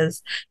mention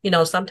is,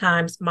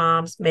 sometimes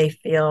moms may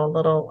feel a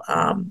little,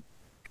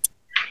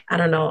 I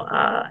don't know,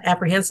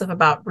 apprehensive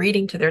about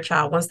reading to their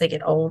child once they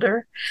get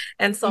older.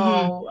 And Mhm.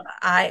 so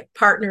I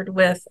partnered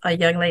with a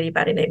young lady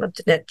by the name of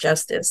Danette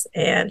Justice,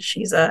 and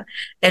she's a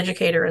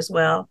educator as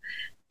well.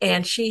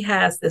 And she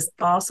has this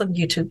awesome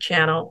YouTube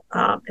channel.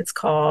 It's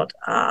called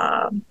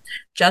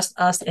Just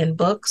Us and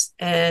Books,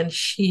 and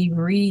she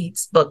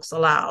reads books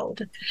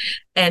aloud.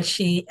 And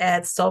she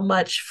adds so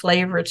much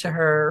flavor to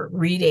her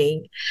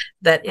reading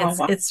that Oh,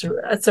 wow. it's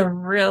a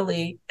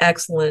really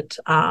excellent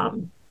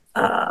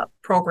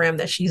program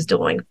that she's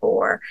doing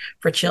for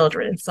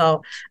children.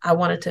 So I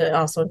wanted to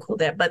also include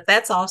that, but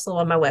that's also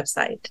on my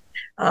website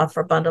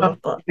for Bundle Oh,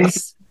 of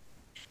Books.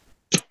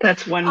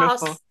 that's wonderful.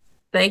 Also,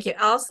 thank you.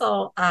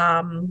 Also,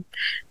 I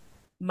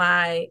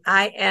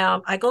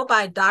go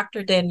by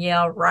Dr.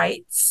 Danielle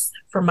Writes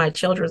for my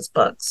children's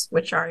books,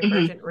 which are Mhm.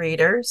 emergent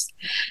readers,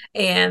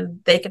 and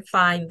they can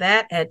find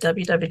that at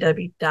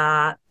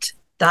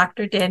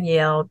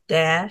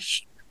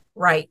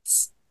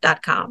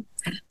www.drdanielle-writes.com.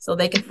 So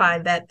they can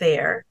find that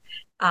there.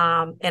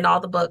 And all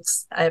the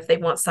books, if they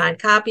want signed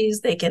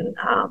copies,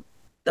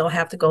 they'll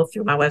have to go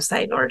through my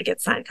website in order to get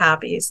signed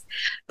copies.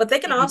 But they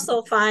can Mhm.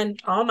 also find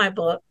all my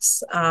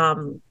books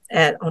on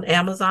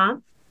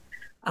Amazon.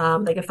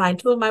 They can find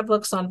two of my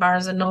books on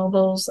Barnes and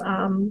Nobles,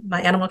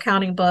 my animal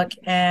counting book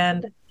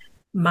and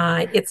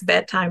my It's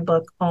Bedtime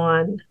book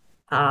on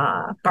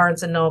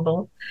Barnes and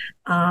Noble,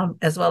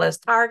 as well as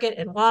Target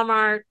and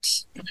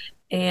Walmart,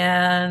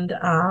 and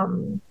a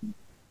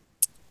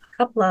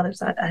couple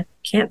others I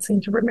can't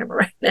seem to remember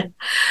right now.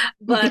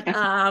 But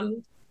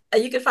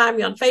you can find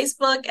me on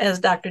Facebook as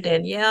Dr.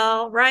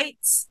 Danielle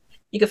Writes.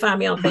 You can find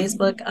me on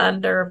Facebook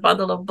under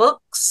Bundle of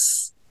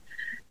Books.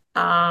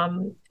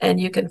 And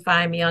you can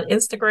find me on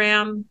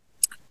Instagram,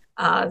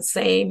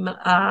 same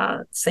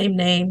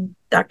name,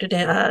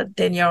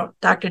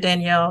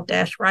 Danielle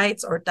dash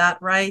Writes or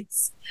dot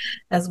Writes,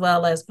 as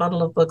well as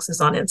Bundle of Books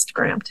is on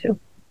Instagram too.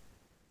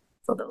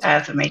 So those are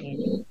That's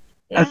amazing.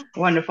 yeah. That's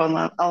wonderful.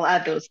 And I'll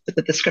add those to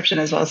the description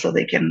as well, so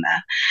they can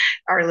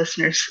our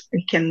listeners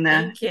Thank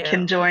can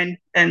you. join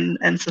and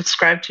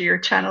subscribe to your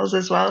channels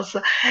as well.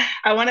 So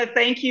I want to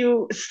thank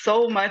you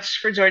so much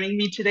for joining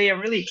me today. I'm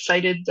really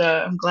excited.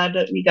 I'm glad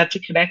that we got to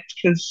connect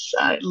because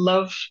I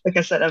love, like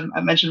I said, I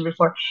mentioned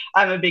before,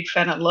 I'm a big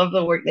fan. I love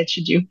the work that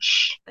you do,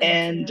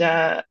 Thank and you.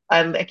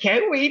 I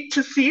can't wait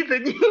to see the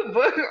new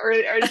book or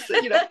The to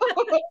two get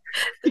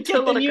the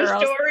little new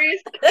girls.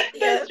 stories. Yes.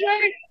 That's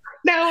right.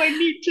 Now I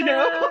need to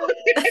know. Uh,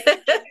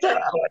 So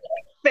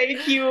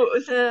thank you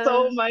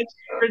so uh, much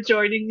for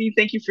joining me.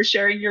 Thank you for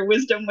sharing your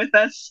wisdom with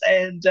us.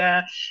 And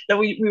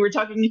we were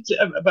talking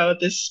about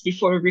this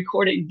before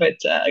recording, but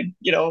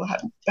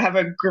have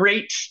a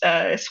great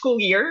school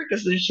year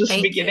because it's just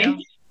Thank beginning,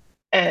 you.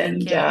 Thank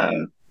and you.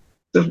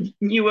 the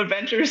new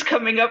adventures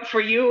coming up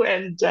for you.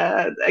 And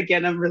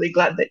again, I'm really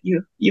glad that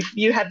you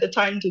had the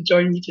time to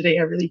join me today.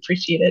 I really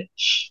appreciate it.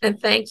 And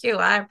thank you.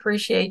 I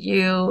appreciate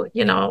you,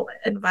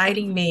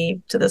 inviting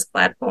me to this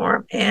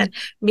platform and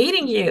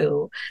meeting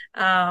you.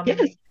 Um,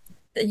 Yes.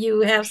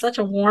 you have such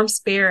a warm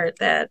spirit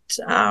that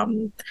I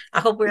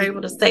hope we're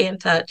able to stay in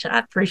touch. I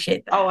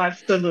appreciate Oh, that.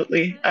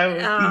 absolutely. I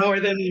would more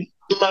Um, than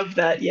love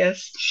that.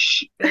 Yes.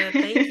 Good,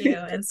 thank you.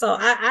 And so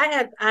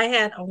I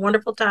had a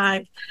wonderful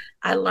time.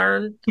 I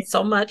learned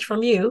so much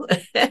from you,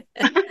 Thank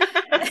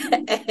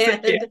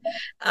you.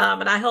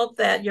 and I hope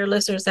that your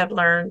listeners have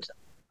learned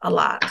a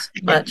lot,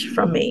 much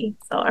from me.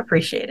 So I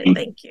appreciate it.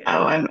 Thank you.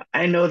 Oh,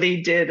 I know they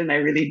did, and I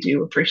really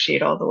do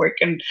appreciate all the work.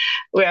 And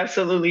we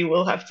absolutely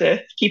will have to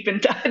keep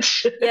in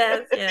touch.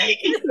 Yes,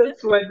 yes.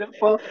 That's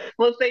wonderful.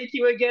 Well, thank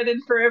you again.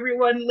 And for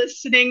everyone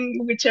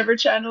listening, whichever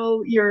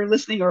channel you're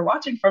listening or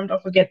watching from,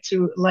 don't forget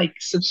to like,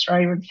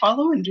 subscribe, and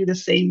follow, and do the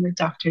same with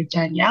Dr.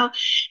 Danielle.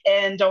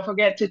 And don't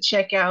forget to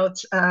check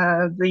out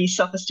the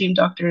Self Esteem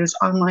Doctors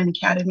Online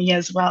Academy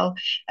as well.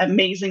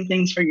 Amazing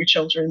things for your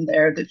children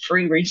there, the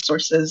free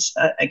resources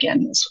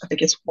again, I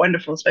think it's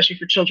wonderful, especially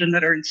for children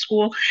that are in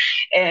school.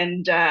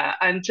 And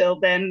until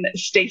then,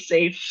 stay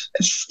safe,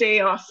 stay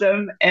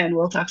awesome, and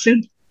we'll talk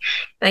soon.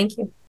 Thank you.